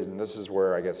issue is, and this is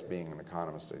where I guess being an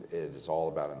economist, it is all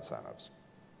about incentives.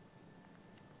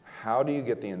 How do you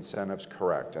get the incentives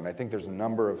correct? And I think there's a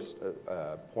number of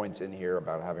points in here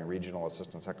about having regional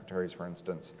assistant secretaries, for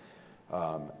instance,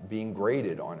 being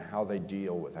graded on how they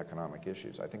deal with economic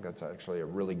issues. I think that's actually a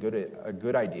really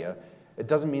good idea. It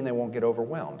doesn't mean they won't get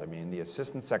overwhelmed. I mean, the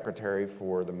assistant secretary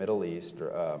for the Middle East,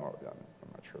 I'm not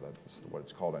sure that's what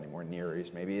it's called anymore, Near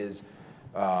East maybe,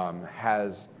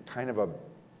 has kind of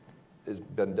has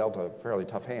been dealt a fairly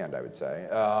tough hand, I would say,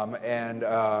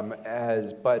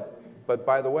 But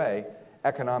by the way,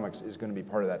 economics is going to be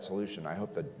part of that solution. I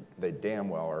hope that they damn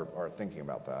well are thinking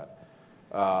about that.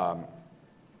 Oh,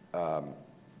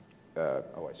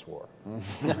 I swore.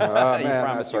 You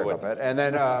promised sorry you would. about that. And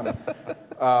then,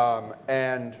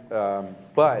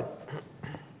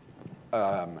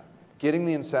 getting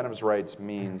the incentives right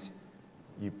means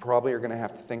you probably are going to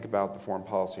have to think about the Foreign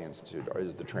Policy Institute.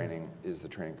 Is the training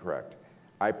correct?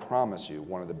 I promise you,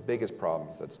 one of the biggest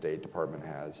problems that State Department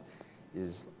has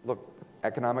is, look,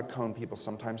 economic cone people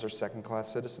sometimes are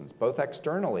second-class citizens, both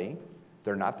externally.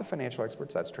 They're not the financial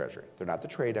experts, that's Treasury. They're not the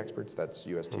trade experts, that's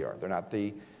USTR. They're not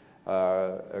the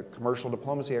commercial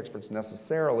diplomacy experts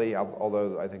necessarily,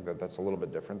 although I think that that's a little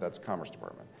bit different, that's Commerce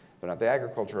Department. They're not the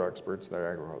agricultural experts,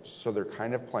 they're agriculture. So they're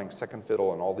kind of playing second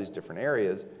fiddle in all these different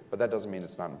areas, but that doesn't mean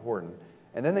it's not important.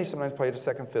 And then they sometimes play the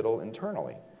second fiddle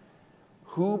internally.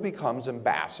 Who becomes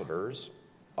ambassadors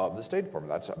of the State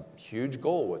Department? That's a huge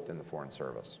goal within the Foreign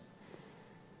Service.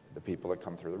 The people that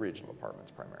come through the regional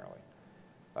departments primarily.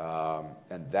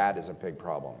 And that is a big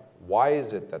problem. Why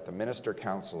is it that the minister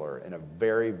counselor in a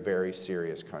very, very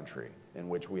serious country in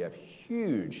which we have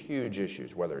huge, huge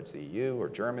issues, whether it's the EU or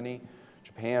Germany,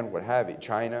 Japan, what have you,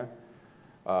 China,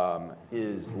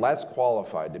 is less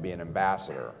qualified to be an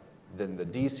ambassador than the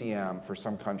DCM for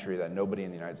some country that nobody in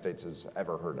the United States has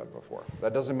ever heard of before?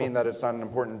 That doesn't mean that it's not an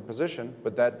important position,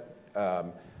 but that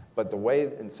But the way,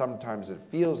 and sometimes it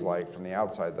feels like from the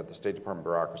outside that the State Department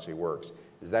bureaucracy works,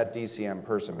 is that DCM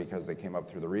person, because they came up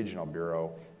through the regional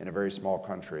bureau in a very small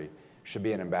country, should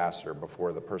be an ambassador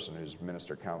before the person who's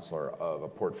minister counselor of a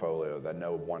portfolio that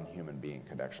no one human being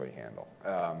could actually handle.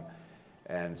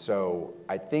 And so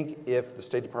I think if the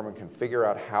State Department can figure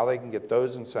out how they can get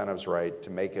those incentives right to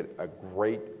make it a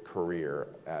great career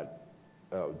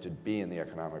to be in the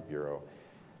Economic Bureau,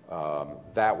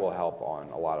 that will help on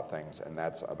a lot of things, and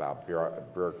that's about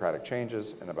bureaucratic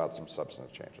changes and about some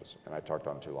substantive changes. And I talked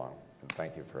on too long, and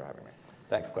thank you for having me.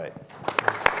 Thanks, Clay.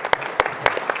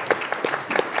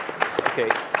 Okay,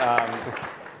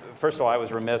 first of all, I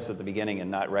was remiss at the beginning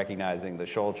in not recognizing the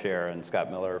Scholl Chair and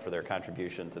Scott Miller for their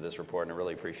contribution to this report, and I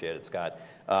really appreciate it, Scott.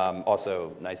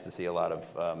 Also, nice to see a lot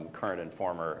of current and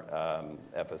former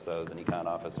FSOs and econ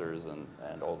officers and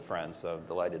old friends, so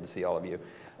delighted to see all of you.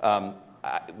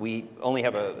 We only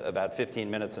have about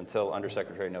 15 minutes until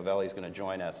Undersecretary Novelli is going to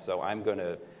join us, so I'm going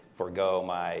to forego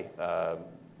my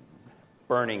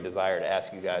burning desire to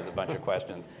ask you guys a bunch of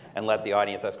questions and let the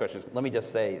audience ask questions. Let me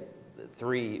just say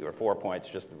 3 or 4 points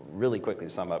just really quickly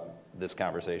to sum up this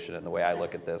conversation and the way I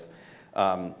look at this.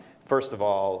 First of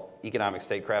all, economic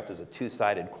statecraft is a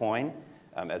two-sided coin.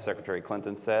 As Secretary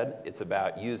Clinton said, it's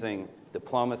about using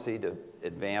diplomacy to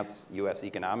advance U.S.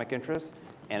 economic interests,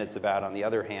 and it's about, on the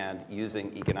other hand,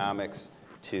 using economics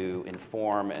to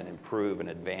inform and improve and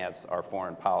advance our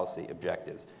foreign policy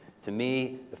objectives. To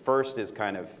me, the first is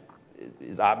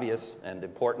obvious and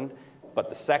important, but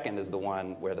the second is the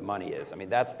one where the money is. I mean,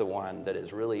 that's the one that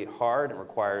is really hard and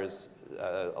requires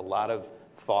a lot of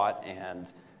thought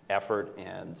and effort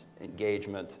and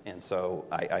engagement, and so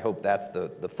I hope that's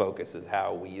the focus, is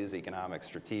how we use economics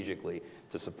strategically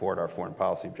to support our foreign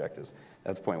policy objectives.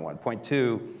 That's point one. Point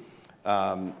two,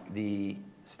 the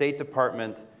State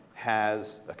Department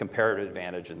has a comparative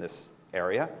advantage in this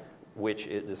area, which,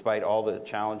 despite all the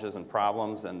challenges and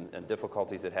problems and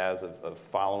difficulties it has of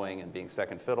following and being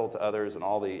second fiddle to others and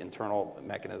all the internal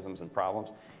mechanisms and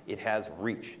problems, it has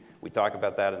reach. We talk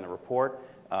about that in the report.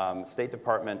 State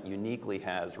Department uniquely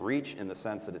has reach in the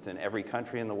sense that it's in every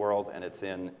country in the world, and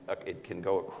it can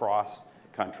go across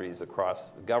countries,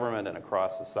 across government, and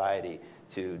across society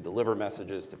to deliver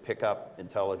messages, to pick up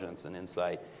intelligence and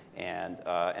insight, and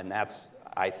that's,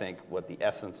 I think, what the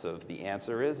essence of the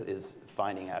answer is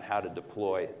finding out how to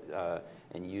deploy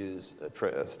and use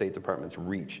State Department's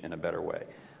reach in a better way.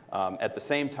 At the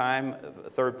same time, the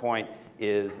third point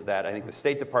is that I think the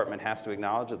State Department has to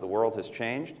acknowledge that the world has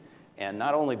changed, and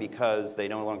not only because they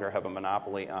no longer have a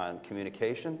monopoly on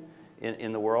communication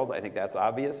in the world, I think that's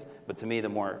obvious, but to me the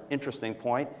more interesting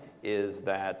point is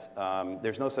that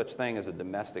there's no such thing as a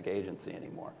domestic agency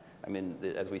anymore. I mean,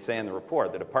 as we say in the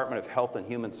report, the Department of Health and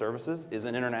Human Services is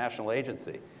an international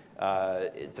agency.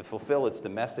 To fulfill its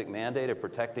domestic mandate of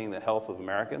protecting the health of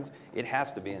Americans, it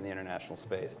has to be in the international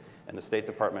space. And the State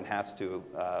Department has to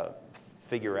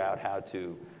figure out how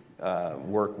to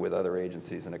work with other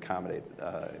agencies and accommodate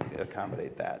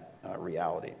that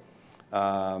reality.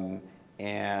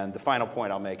 And the final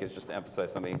point I'll make is just to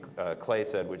emphasize something Clay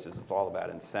said, which is it's all about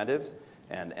incentives.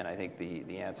 And I think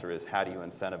the answer is, how do you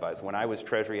incentivize? When I was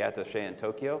Treasury attaché in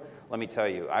Tokyo, let me tell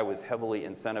you, I was heavily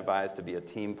incentivized to be a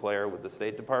team player with the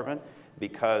State Department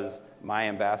because my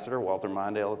ambassador, Walter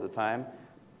Mondale at the time,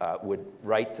 would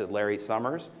write to Larry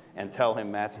Summers and tell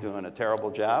him Matt's doing a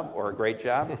terrible job or a great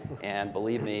job. And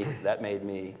believe me, that made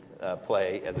me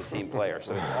play as a team player.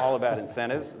 So it's all about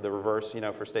incentives. The reverse,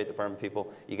 for State Department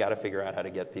people, you got to figure out how to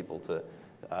get people to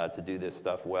do this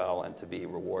stuff well and to be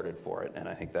rewarded for it, and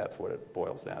I think that's what it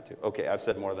boils down to. Okay, I've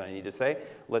said more than I need to say.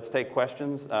 Let's take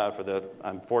questions for the,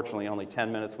 unfortunately, only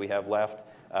 10 minutes we have left.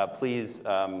 Please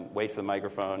wait for the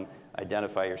microphone,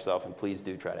 identify yourself, and please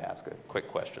do try to ask a quick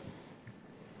question.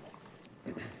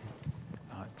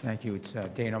 Thank you. It's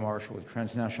Dana Marshall with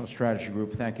Transnational Strategy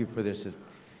Group. Thank you for this. I'm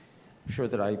sure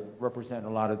that I represent a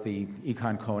lot of the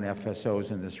EconCo and FSOs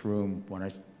in this room when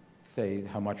I say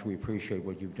how much we appreciate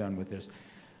what you've done with this.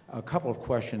 A couple of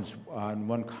questions and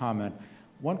one comment.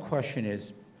 One question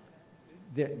is,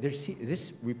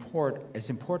 this report, as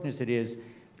important as it is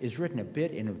written a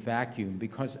bit in a vacuum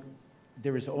because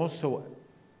there is also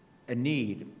a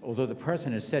need, although the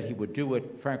President has said he would do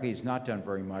it, frankly he's not done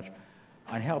very much,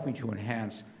 on helping to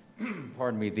enhance,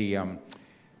 pardon me, the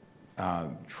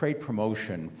trade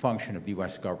promotion function of the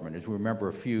U.S. government. As we remember,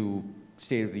 a few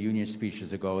State of the Union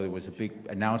speeches ago, there was a big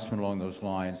announcement along those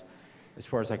lines. As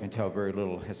far as I can tell, very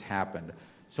little has happened.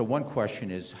 So one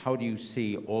question is, how do you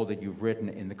see all that you've written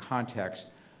in the context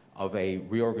of a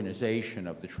reorganization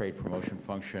of the trade promotion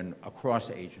function across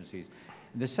agencies?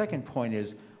 The second point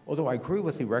is, although I agree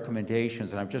with the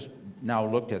recommendations, and I've just now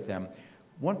looked at them,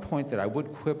 one point that I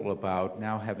would quibble about,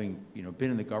 now having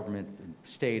been in the government,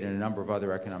 state, and a number of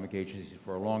other economic agencies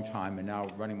for a long time, and now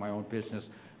running my own business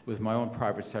with my own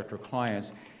private sector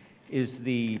clients, is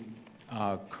the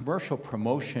commercial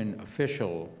promotion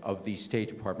official of the State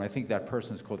Department. I think that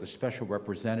person is called the Special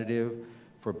Representative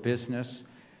for Business.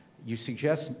 You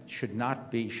suggest should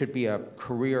be a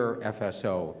career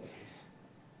FSO.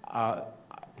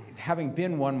 Having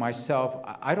been one myself,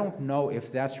 I don't know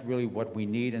if that's really what we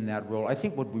need in that role. I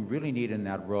think what we really need in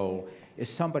that role is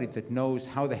somebody that knows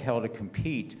how the hell to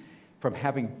compete from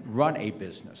having run a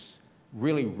business,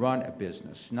 really run a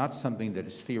business, not something that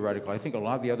is theoretical. I think a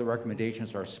lot of the other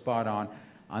recommendations are spot on.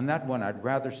 On that one, I'd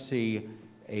rather see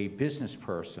a business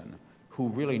person who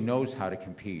really knows how to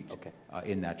compete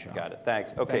in that job. Got it.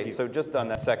 Thanks. Okay, so just on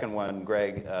that second one,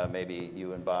 Greg, maybe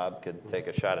you and Bob could take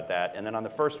a shot at that. And then on the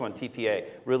first one, TPA,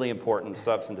 really important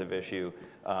substantive issue.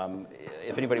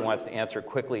 If anybody wants to answer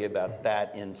quickly about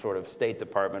that in sort of State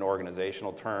Department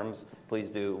organizational terms, please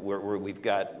do. We've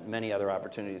got many other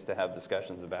opportunities to have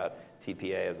discussions about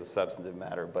TPA as a substantive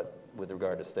matter, but with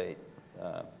regard to state.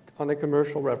 On the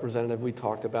commercial representative, we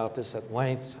talked about this at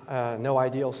length. No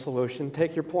ideal solution.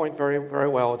 Take your point very, very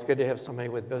well. It's good to have somebody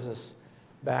with business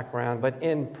background. But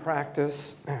in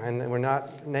practice, and we're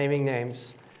not naming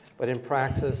names, but in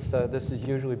practice, this has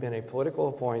usually been a political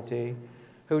appointee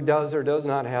who does or does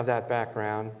not have that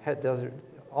background,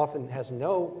 often has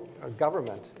no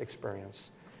government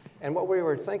experience. And what we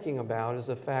were thinking about is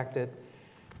the fact that,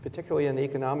 particularly in the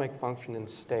economic function in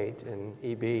state, in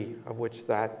EB, of which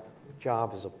that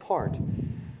job is a part,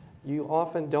 you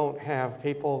often don't have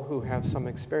people who have some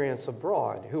experience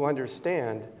abroad, who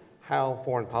understand how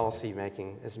foreign policy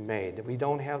making is made. We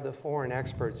don't have the foreign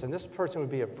experts, and this person would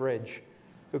be a bridge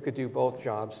who could do both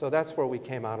jobs. So that's where we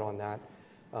came out on that.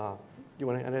 You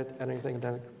want to add anything to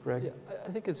that, Greg? Yeah,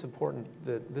 I think it's important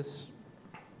that this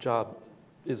job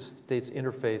is state's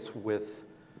interface with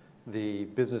the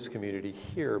business community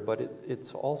here, but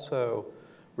it's also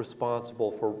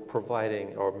responsible for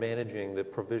providing or managing the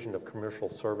provision of commercial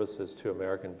services to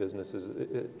American businesses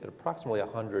at approximately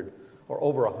 100 or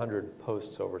over 100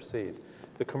 posts overseas.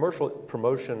 The commercial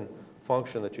promotion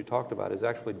function that you talked about is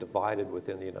actually divided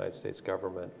within the United States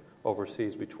government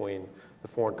overseas between the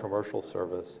Foreign Commercial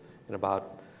Service and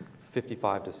about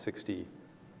 55 to 60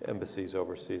 embassies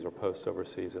overseas or posts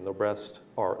overseas, and the rest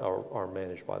are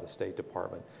managed by the State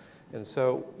Department. And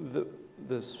so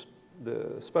the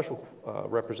special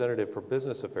representative for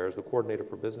business affairs, the coordinator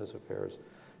for business affairs,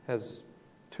 has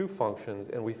two functions,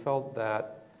 and we felt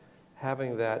that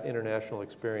having that international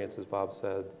experience, as Bob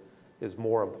said, is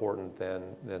more important than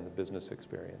the business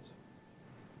experience.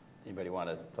 Anybody want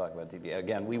to talk about TPA?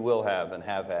 Again, we will have and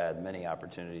have had many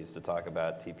opportunities to talk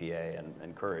about TPA and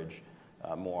encourage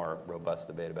more robust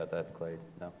debate about that. Clay?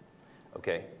 No?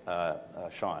 Okay.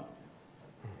 Sean.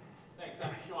 Thanks.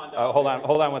 I'm Sean.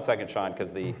 Hold on 1 second, Sean,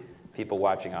 because the people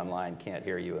watching online can't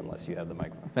hear you unless you have the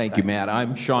microphone. Thank you, Matt.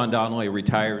 I'm Sean Donnelly,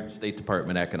 retired State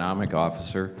Department economic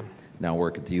officer. Now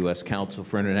work at the U.S. Council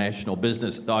for International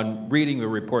Business. On reading the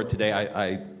report today,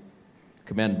 I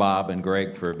commend Bob and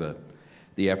Greg for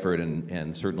the effort,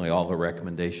 and certainly all the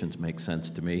recommendations make sense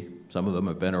to me. Some of them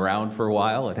have been around for a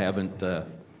while and haven't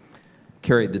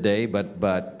carried the day,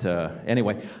 but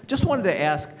anyway, just wanted to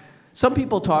ask, some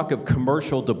people talk of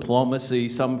commercial diplomacy,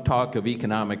 some talk of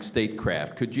economic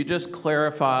statecraft. Could you just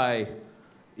clarify,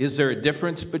 is there a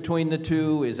difference between the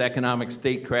two? Is economic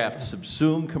statecraft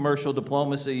subsume commercial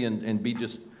diplomacy and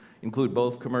include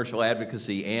both commercial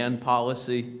advocacy and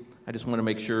policy? I just want to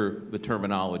make sure the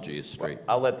terminology is straight.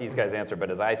 Well, I'll let these guys answer, but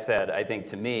as I said, I think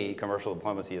to me, commercial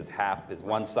diplomacy is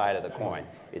one side of the coin.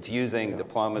 It's using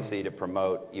diplomacy to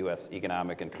promote U.S.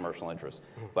 economic and commercial interests.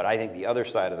 But I think the other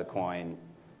side of the coin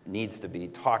needs to be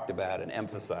talked about and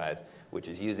emphasized, which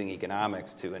is using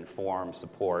economics to inform,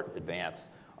 support, advance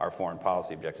our foreign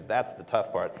policy objectives. That's the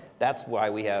tough part. That's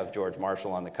why we have George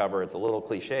Marshall on the cover. It's a little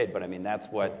cliched, but I mean, that's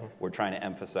what we're trying to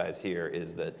emphasize here,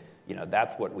 is that, you know,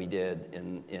 that's what we did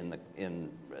in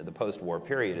the post-war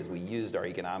period, is we used our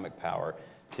economic power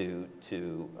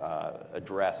to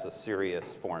address a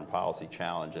serious foreign policy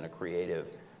challenge in a creative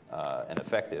and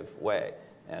effective way.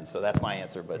 And so that's my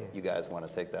answer, but you guys want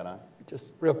to take that on? Just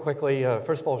real quickly,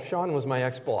 first of all, Sean was my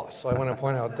ex-boss, so I want to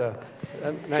point out.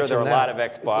 I'm sure there are a lot of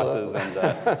ex-bosses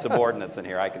and subordinates in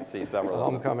here. I can see several of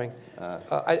them. Homecoming.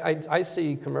 I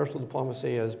see commercial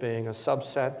diplomacy as being a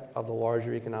subset of the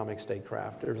larger economic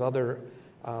statecraft. There's other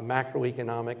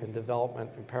macroeconomic and development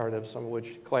imperatives, some of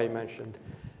which Clay mentioned,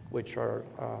 which are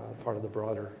part of the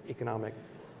broader economic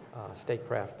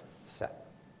statecraft set.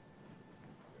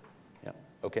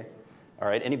 Okay. All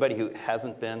right. Anybody who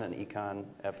hasn't been an econ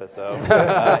FSO?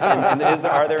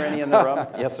 Are there any in the room?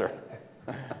 Yes, sir.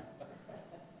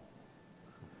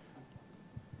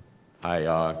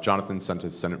 Hi, Jonathan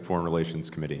Sentis, Senate Foreign Relations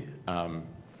Committee.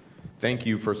 Thank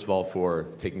you, first of all, for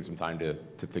taking some time to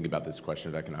think about this question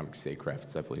of economic statecraft.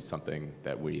 It's definitely something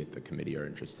that we at the committee are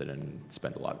interested in and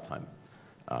spend a lot of time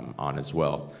on as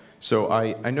well. So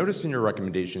I noticed in your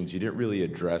recommendations you didn't really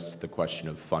address the question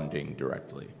of funding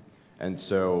directly. And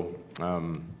so,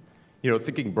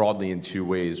 thinking broadly in two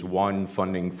ways. One,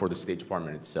 funding for the State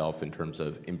Department itself in terms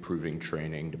of improving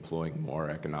training, deploying more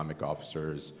economic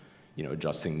officers,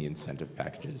 adjusting the incentive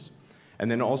packages.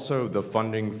 And then also the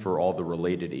funding for all the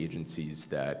related agencies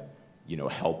that,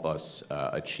 help us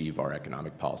achieve our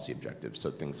economic policy objectives. So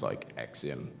things like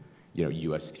EXIM,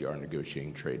 USTR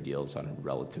negotiating trade deals on a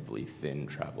relatively thin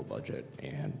travel budget,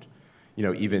 and,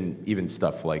 even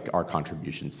stuff like our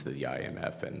contributions to the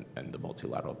IMF and the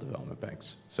multilateral development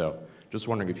banks. So just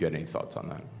wondering if you had any thoughts on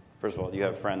that. First of all, do you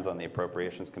have friends on the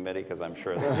Appropriations Committee? Because I'm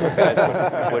sure that you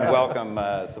guys would welcome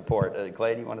support.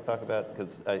 Clay, do you want to talk about,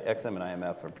 because EXIM and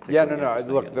IMF are particularly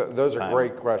interesting. Look, those are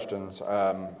great questions.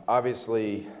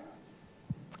 Obviously,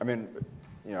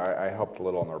 I helped a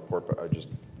little on the report, but I just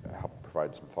helped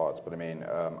provide some thoughts. But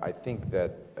I think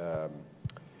that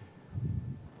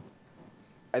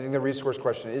the resource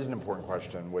question is an important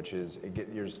question, which is,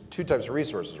 there's two types of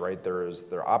resources, right? There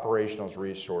are operational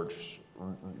resources,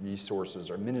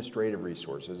 or administrative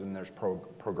resources, and there's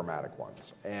programmatic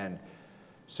ones. And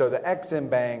so the EXIM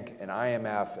Bank and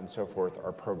IMF and so forth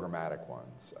are programmatic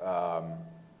ones.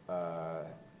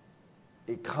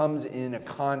 It comes in a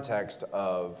context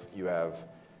of, you have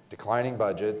declining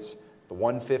budgets. The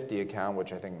 150 account,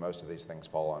 which I think most of these things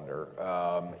fall under,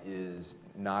 is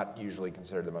not usually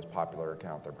considered the most popular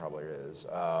account. There probably is.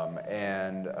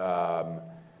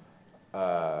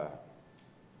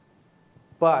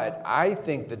 But I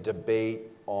think the debate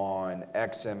on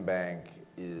EXIM Bank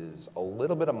is a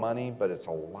little bit of money, but it's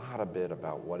a lot of bit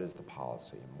about what is the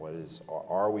policy and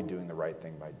are we doing the right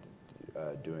thing by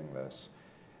doing this?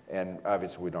 And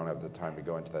obviously we don't have the time to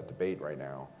go into that debate right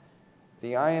now.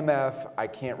 The IMF, I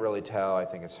can't really tell. I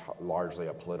think it's largely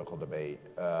a political debate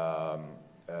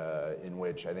in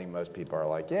which I think most people are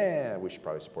like, yeah, we should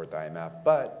probably support the IMF,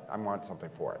 but I want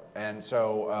something for it. And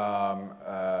so,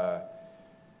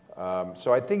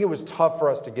 so I think it was tough for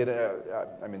us to get,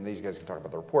 these guys can talk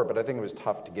about the report, but I think it was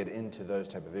tough to get into those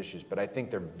type of issues. But I think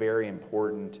they're very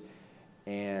important,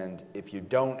 and if you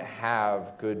don't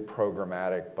have good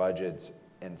programmatic budgets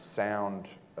and sound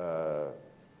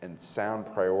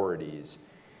priorities,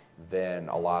 then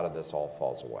a lot of this all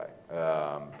falls away.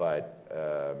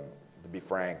 To be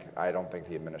frank, I don't think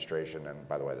the administration, and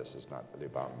by the way, this is not the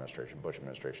Obama administration, Bush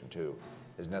administration too,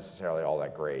 is necessarily all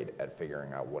that great at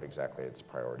figuring out what exactly its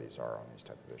priorities are on these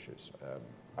type of issues.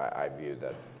 I view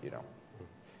that,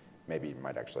 maybe you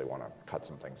might actually want to cut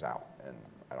some things out, and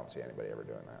I don't see anybody ever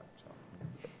doing that. So,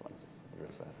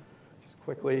 just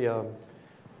quickly,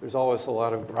 there's always a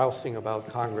lot of grousing about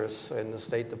Congress and the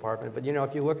State Department, but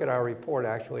if you look at our report,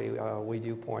 actually, we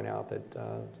do point out that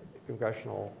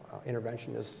congressional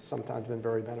intervention has sometimes been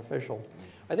very beneficial.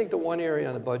 I think the one area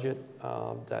on the budget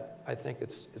that I think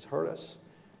it's hurt us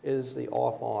is the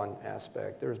off-on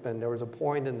aspect. There was a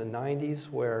point in the 90s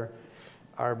where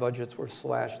our budgets were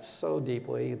slashed so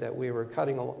deeply that we were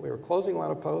closing a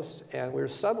lot of posts, and we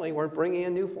suddenly weren't bringing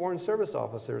in new foreign service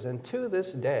officers. And to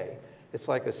this day, it's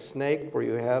like a snake where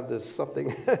you have this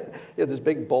this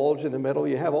big bulge in the middle.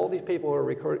 You have all these people who are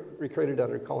recruited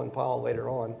under Colin Powell later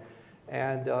on,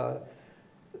 and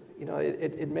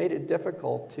it made it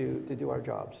difficult to do our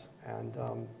jobs. And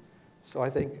so I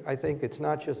think it's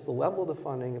not just the level of the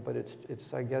funding, but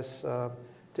it's I guess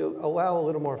to allow a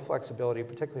little more flexibility,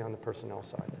 particularly on the personnel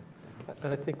side.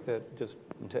 And I think that, just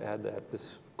to add that,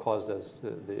 this caused us,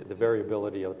 the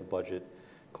variability of the budget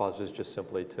caused us just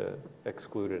simply to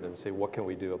exclude it and say, what can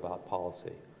we do about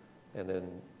policy? And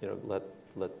then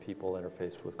let people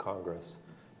interface with Congress,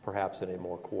 perhaps in a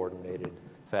more coordinated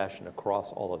fashion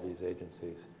across all of these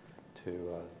agencies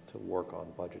to work on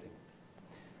budgeting.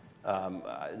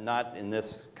 Not in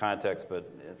this context, but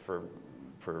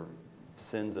for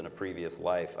sins in a previous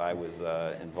life, I was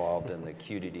involved in the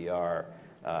QDDR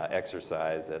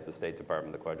exercise at the State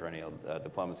Department, the Quadrennial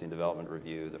Diplomacy and Development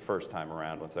Review, the first time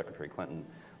around when Secretary Clinton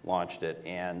launched it.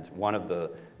 And one of the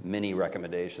many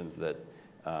recommendations that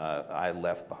I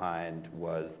left behind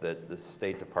was that the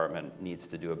State Department needs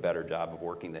to do a better job of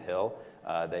working the Hill.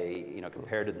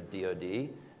 Compared to the DoD,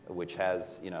 which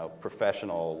has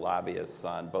professional lobbyists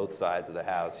on both sides of the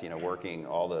House, working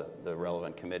all the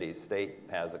relevant committees. State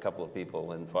has a couple of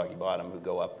people in Foggy Bottom who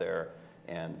go up there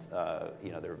and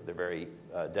you know, they're very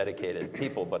dedicated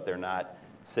people, but they're not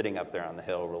sitting up there on the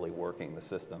Hill really working the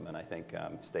system. And I think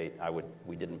state,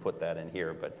 we didn't put that in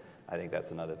here, but I think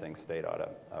that's another thing state ought to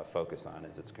focus on,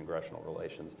 is its congressional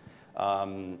relations.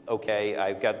 Okay,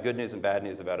 I've got good news and bad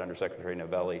news about Undersecretary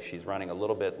Novelli. She's running a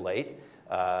little bit late.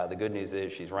 The good news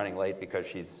is she's running late because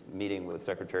she's meeting with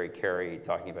Secretary Kerry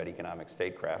talking about economic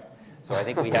statecraft. So I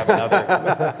think we have another,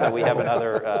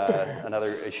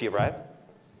 another, is she arrived?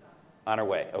 On her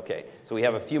way, okay. So we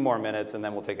have a few more minutes and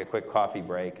then we'll take a quick coffee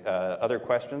break. Other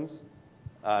questions?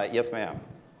 Yes, ma'am.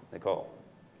 Nicole.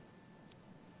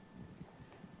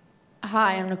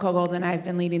 Hi, I'm Nicole Golden. I've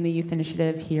been leading the youth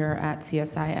initiative here at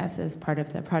CSIS as part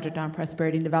of the Project on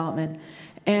Prosperity and Development.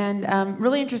 And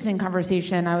really interesting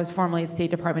conversation. I was formerly at State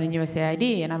Department and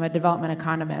USAID, and I'm a development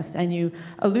economist. And you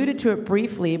alluded to it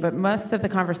briefly, but most of the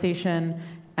conversation,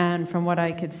 and from what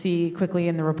I could see quickly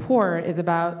in the report, is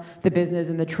about the business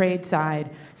and the trade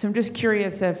side. So I'm just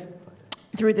curious if,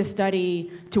 through the study,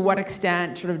 to what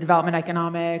extent sort of development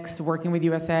economics, working with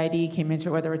USAID came into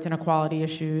it, whether it's inequality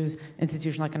issues,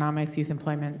 institutional economics, youth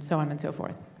employment, so on and so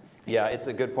forth. Yeah, it's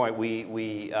a good point.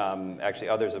 We actually,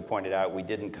 others have pointed out we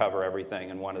didn't cover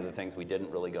everything, and one of the things we didn't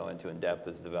really go into in depth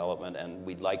is development, and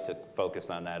we'd like to focus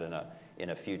on that in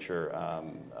a future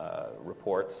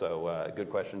report. So good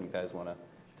question. You guys want to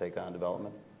take on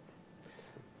development?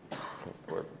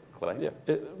 Or Clay?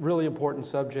 Yeah, really important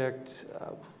subject.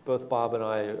 Both Bob and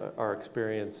I, our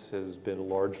experience has been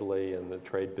largely in the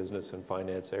trade, business, and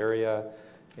finance area,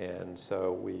 and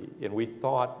so we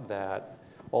thought that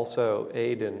also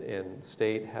aid and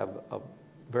state have a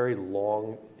very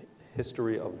long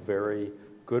history of very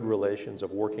good relations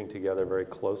of working together very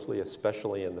closely,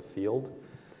 especially in the field,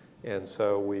 and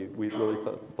so we really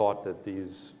thought that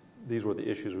these were the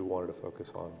issues we wanted to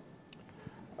focus on.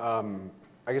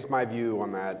 I guess my view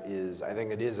on that is I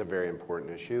think it is a very important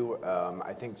issue.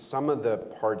 I think some of the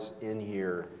parts in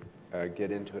here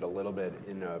get into it a little bit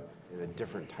in a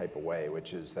different type of way,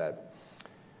 which is that,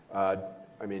 I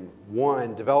mean,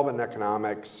 one, development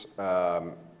economics,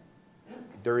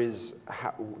 there is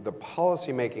the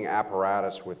policymaking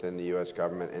apparatus within the US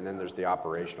government, and then there's the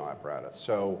operational apparatus.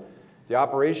 So the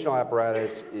operational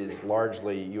apparatus is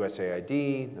largely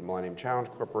USAID, the Millennium Challenge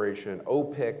Corporation,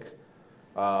 OPIC,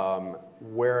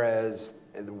 whereas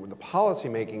the policy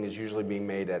making is usually being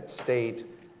made at state,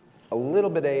 a little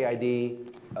bit AID,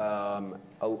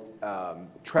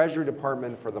 Treasury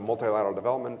Department for the multilateral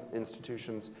development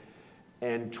institutions,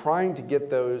 and trying to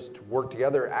get those to work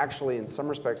together actually in some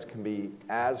respects can be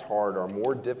as hard or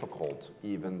more difficult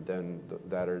even than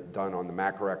that are done on the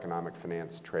macroeconomic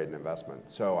finance, trade, and investment.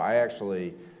 So I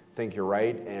actually think you're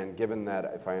right, and given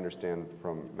that, if I understand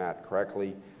from Matt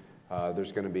correctly,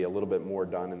 there's going to be a little bit more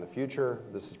done in the future.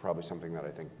 This is probably something that I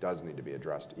think does need to be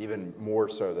addressed, even more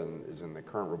so than is in the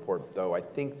current report, though I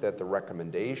think that the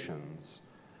recommendations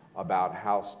about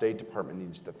how State Department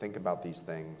needs to think about these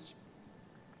things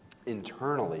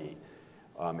internally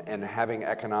and having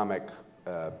economic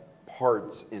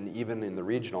parts even in the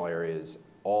regional areas,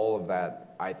 all of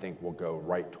that I think will go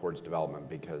right towards development,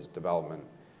 because development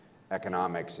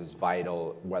economics is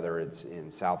vital, whether it's in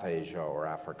South Asia or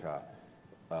Africa,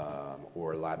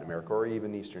 or Latin America, or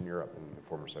even Eastern Europe in the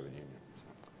former Soviet Union.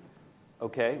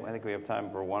 Okay, I think we have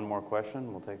time for one more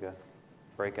question. We'll take a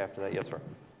break after that. Yes, sir.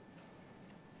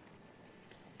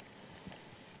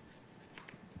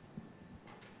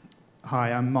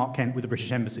 Hi, I'm Mark Kent with the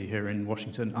British Embassy here in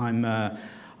Washington.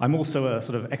 I'm also a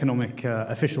sort of economic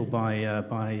official by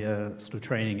sort of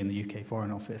training in the UK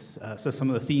Foreign Office. So some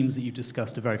of the themes that you've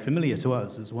discussed are very familiar to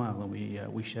us as well,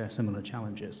 and we share similar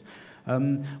challenges.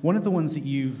 One of the ones that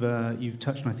you've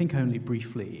touched on, I think only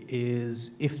briefly,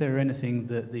 is if there are anything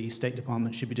that the State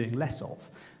Department should be doing less of.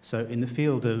 So in the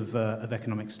field of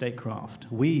economic statecraft,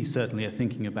 we certainly are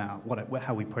thinking about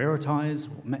how we prioritize,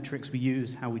 what metrics we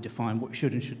use, how we define what we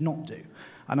should and should not do.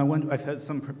 And I've heard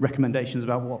some recommendations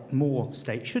about what more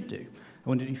state should do. I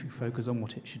wondered if you could focus on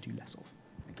what it should do less of.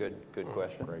 Good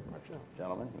question. Great question.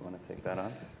 Gentlemen, you want to take that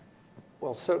on?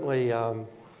 Well, certainly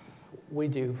we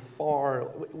don't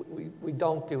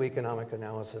do economic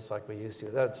analysis like we used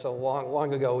to. That's so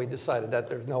long ago we decided that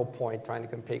there's no point trying to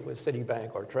compete with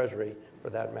Citibank or Treasury for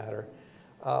that matter.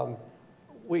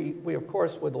 We of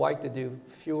course would like to do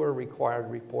fewer required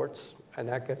reports, and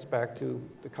that gets back to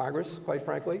the Congress, quite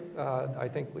frankly. I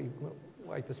think we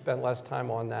like to spend less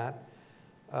time on that.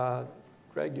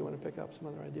 Greg, do you want to pick up some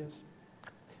other ideas?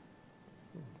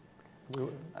 I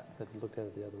looked at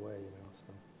it the other way, you know.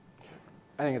 So.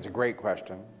 I think it's a great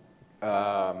question.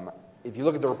 If you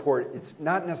look at the report, it's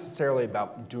not necessarily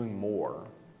about doing more.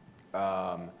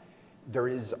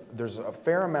 there's a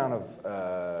fair amount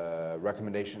of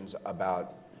recommendations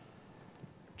about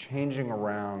changing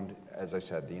around, as I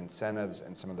said, the incentives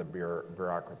and some of the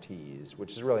bureaucraties,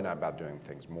 which is really not about doing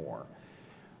things more,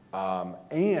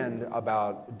 and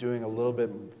about doing a little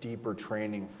bit deeper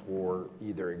training for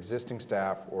either existing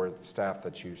staff or staff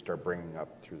that you start bringing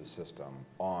up through the system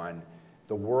on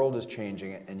the world is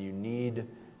changing and you need.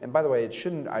 And by the way, it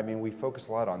shouldn't, I mean, we focus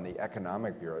a lot on the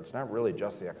Economic Bureau. It's not really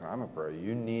just the Economic Bureau.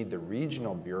 You need the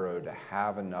Regional Bureau to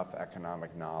have enough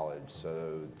economic knowledge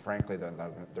so, frankly,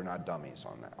 they're not dummies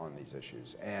on these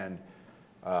issues. And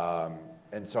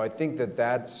so I think that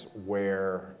that's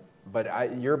where,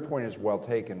 but your point is well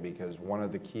taken, because one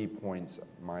of the key points,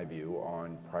 in my view,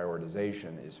 on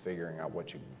prioritization is figuring out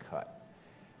what you can cut.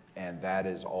 And that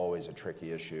is always a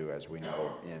tricky issue, as we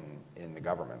know, in the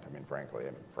government. I mean, frankly,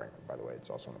 by the way, it's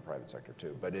also in the private sector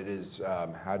too. But it is,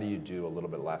 how do you do a little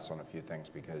bit less on a few things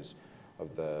because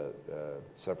of the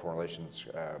Foreign Relations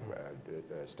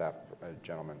staff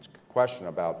gentleman's question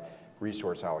about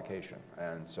resource allocation.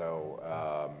 And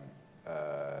so,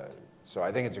 so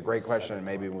I think it's a great question, and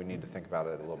maybe we need to think about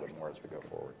it a little bit more as we go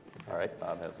forward. All right,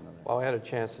 Bob has another. Well, I had a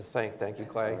chance to think. Thank you,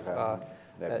 Clay. I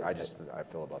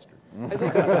filibustered.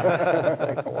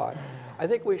 Thanks a lot. I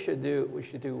think we should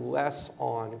do less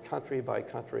on country by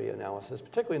country analysis,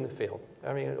 particularly in the field.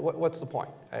 I mean, what's the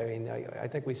point? I mean, I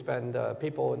think we spend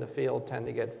people in the field tend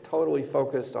to get totally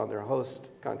focused on their host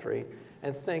country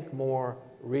and think more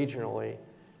regionally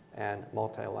and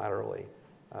multilaterally.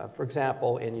 For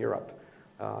example, in Europe,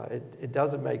 it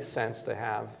doesn't make sense to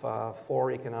have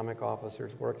 4 economic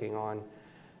officers working on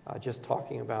just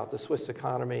talking about the Swiss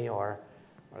economy or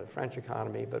the French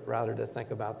economy, but rather to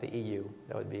think about the EU.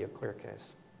 That would be a clear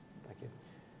case. Thank you.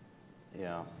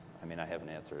 Yeah, I mean, I have an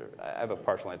answer. I have a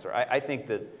partial answer. I think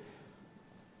that,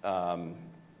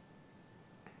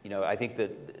 you know, I think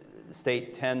that the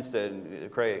state tends to,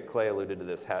 Clay alluded to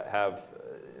this, have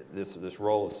this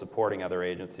role of supporting other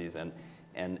agencies and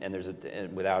there's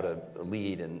without a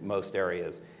lead in most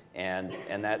areas. And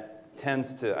that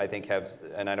tends to, I think, have,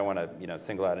 and I don't want to, you know,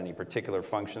 single out any particular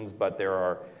functions, but there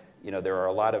are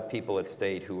a lot of people at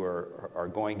state who are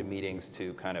going to meetings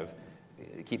to kind of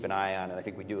keep an eye on, and I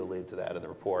think we do allude to that in the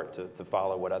report, to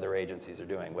follow what other agencies are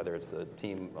doing, whether it's a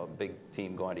big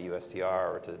team going to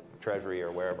USTR or to Treasury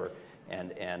or wherever,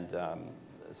 and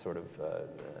sort of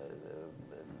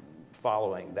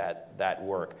following that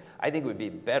work. I think it would be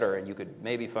better, and you could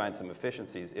maybe find some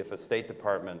efficiencies, if a State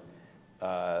Department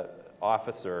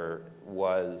officer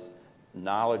was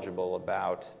knowledgeable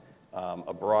about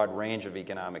a broad range of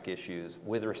economic issues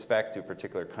with respect to a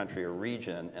particular country or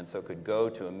region, and so could go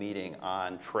to a meeting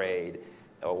on trade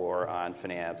or on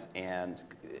finance and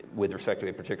with respect to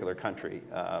a particular country,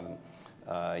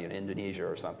 Indonesia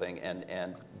or something,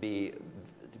 and be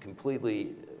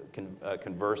completely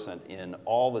conversant in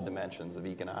all the dimensions of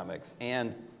economics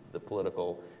and the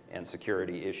political and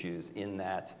security issues in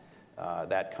that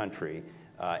country.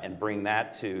 And bring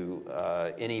that to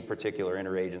any particular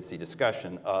interagency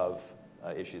discussion of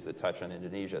issues that touch on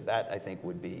Indonesia. That, I think,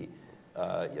 would be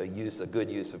a good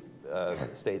use of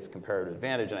state's comparative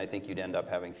advantage, and I think you'd end up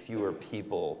having fewer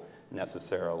people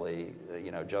necessarily,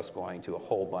 just going to a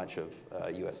whole bunch of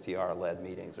USTR-led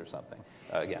meetings or something.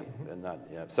 Again, and not,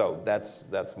 so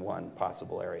that's one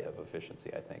possible area of efficiency,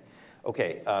 I think.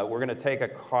 Okay, we're going to take a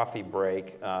coffee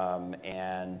break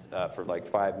and for like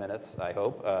 5 minutes, I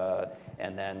hope,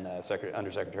 and then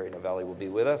Undersecretary Novelli will be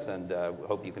with us, and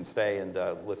hope you can stay and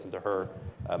listen to her,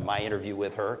 my interview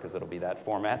with her, because it'll be that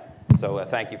format. So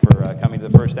thank you for coming to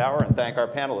the first hour, and thank our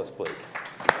panelists, please.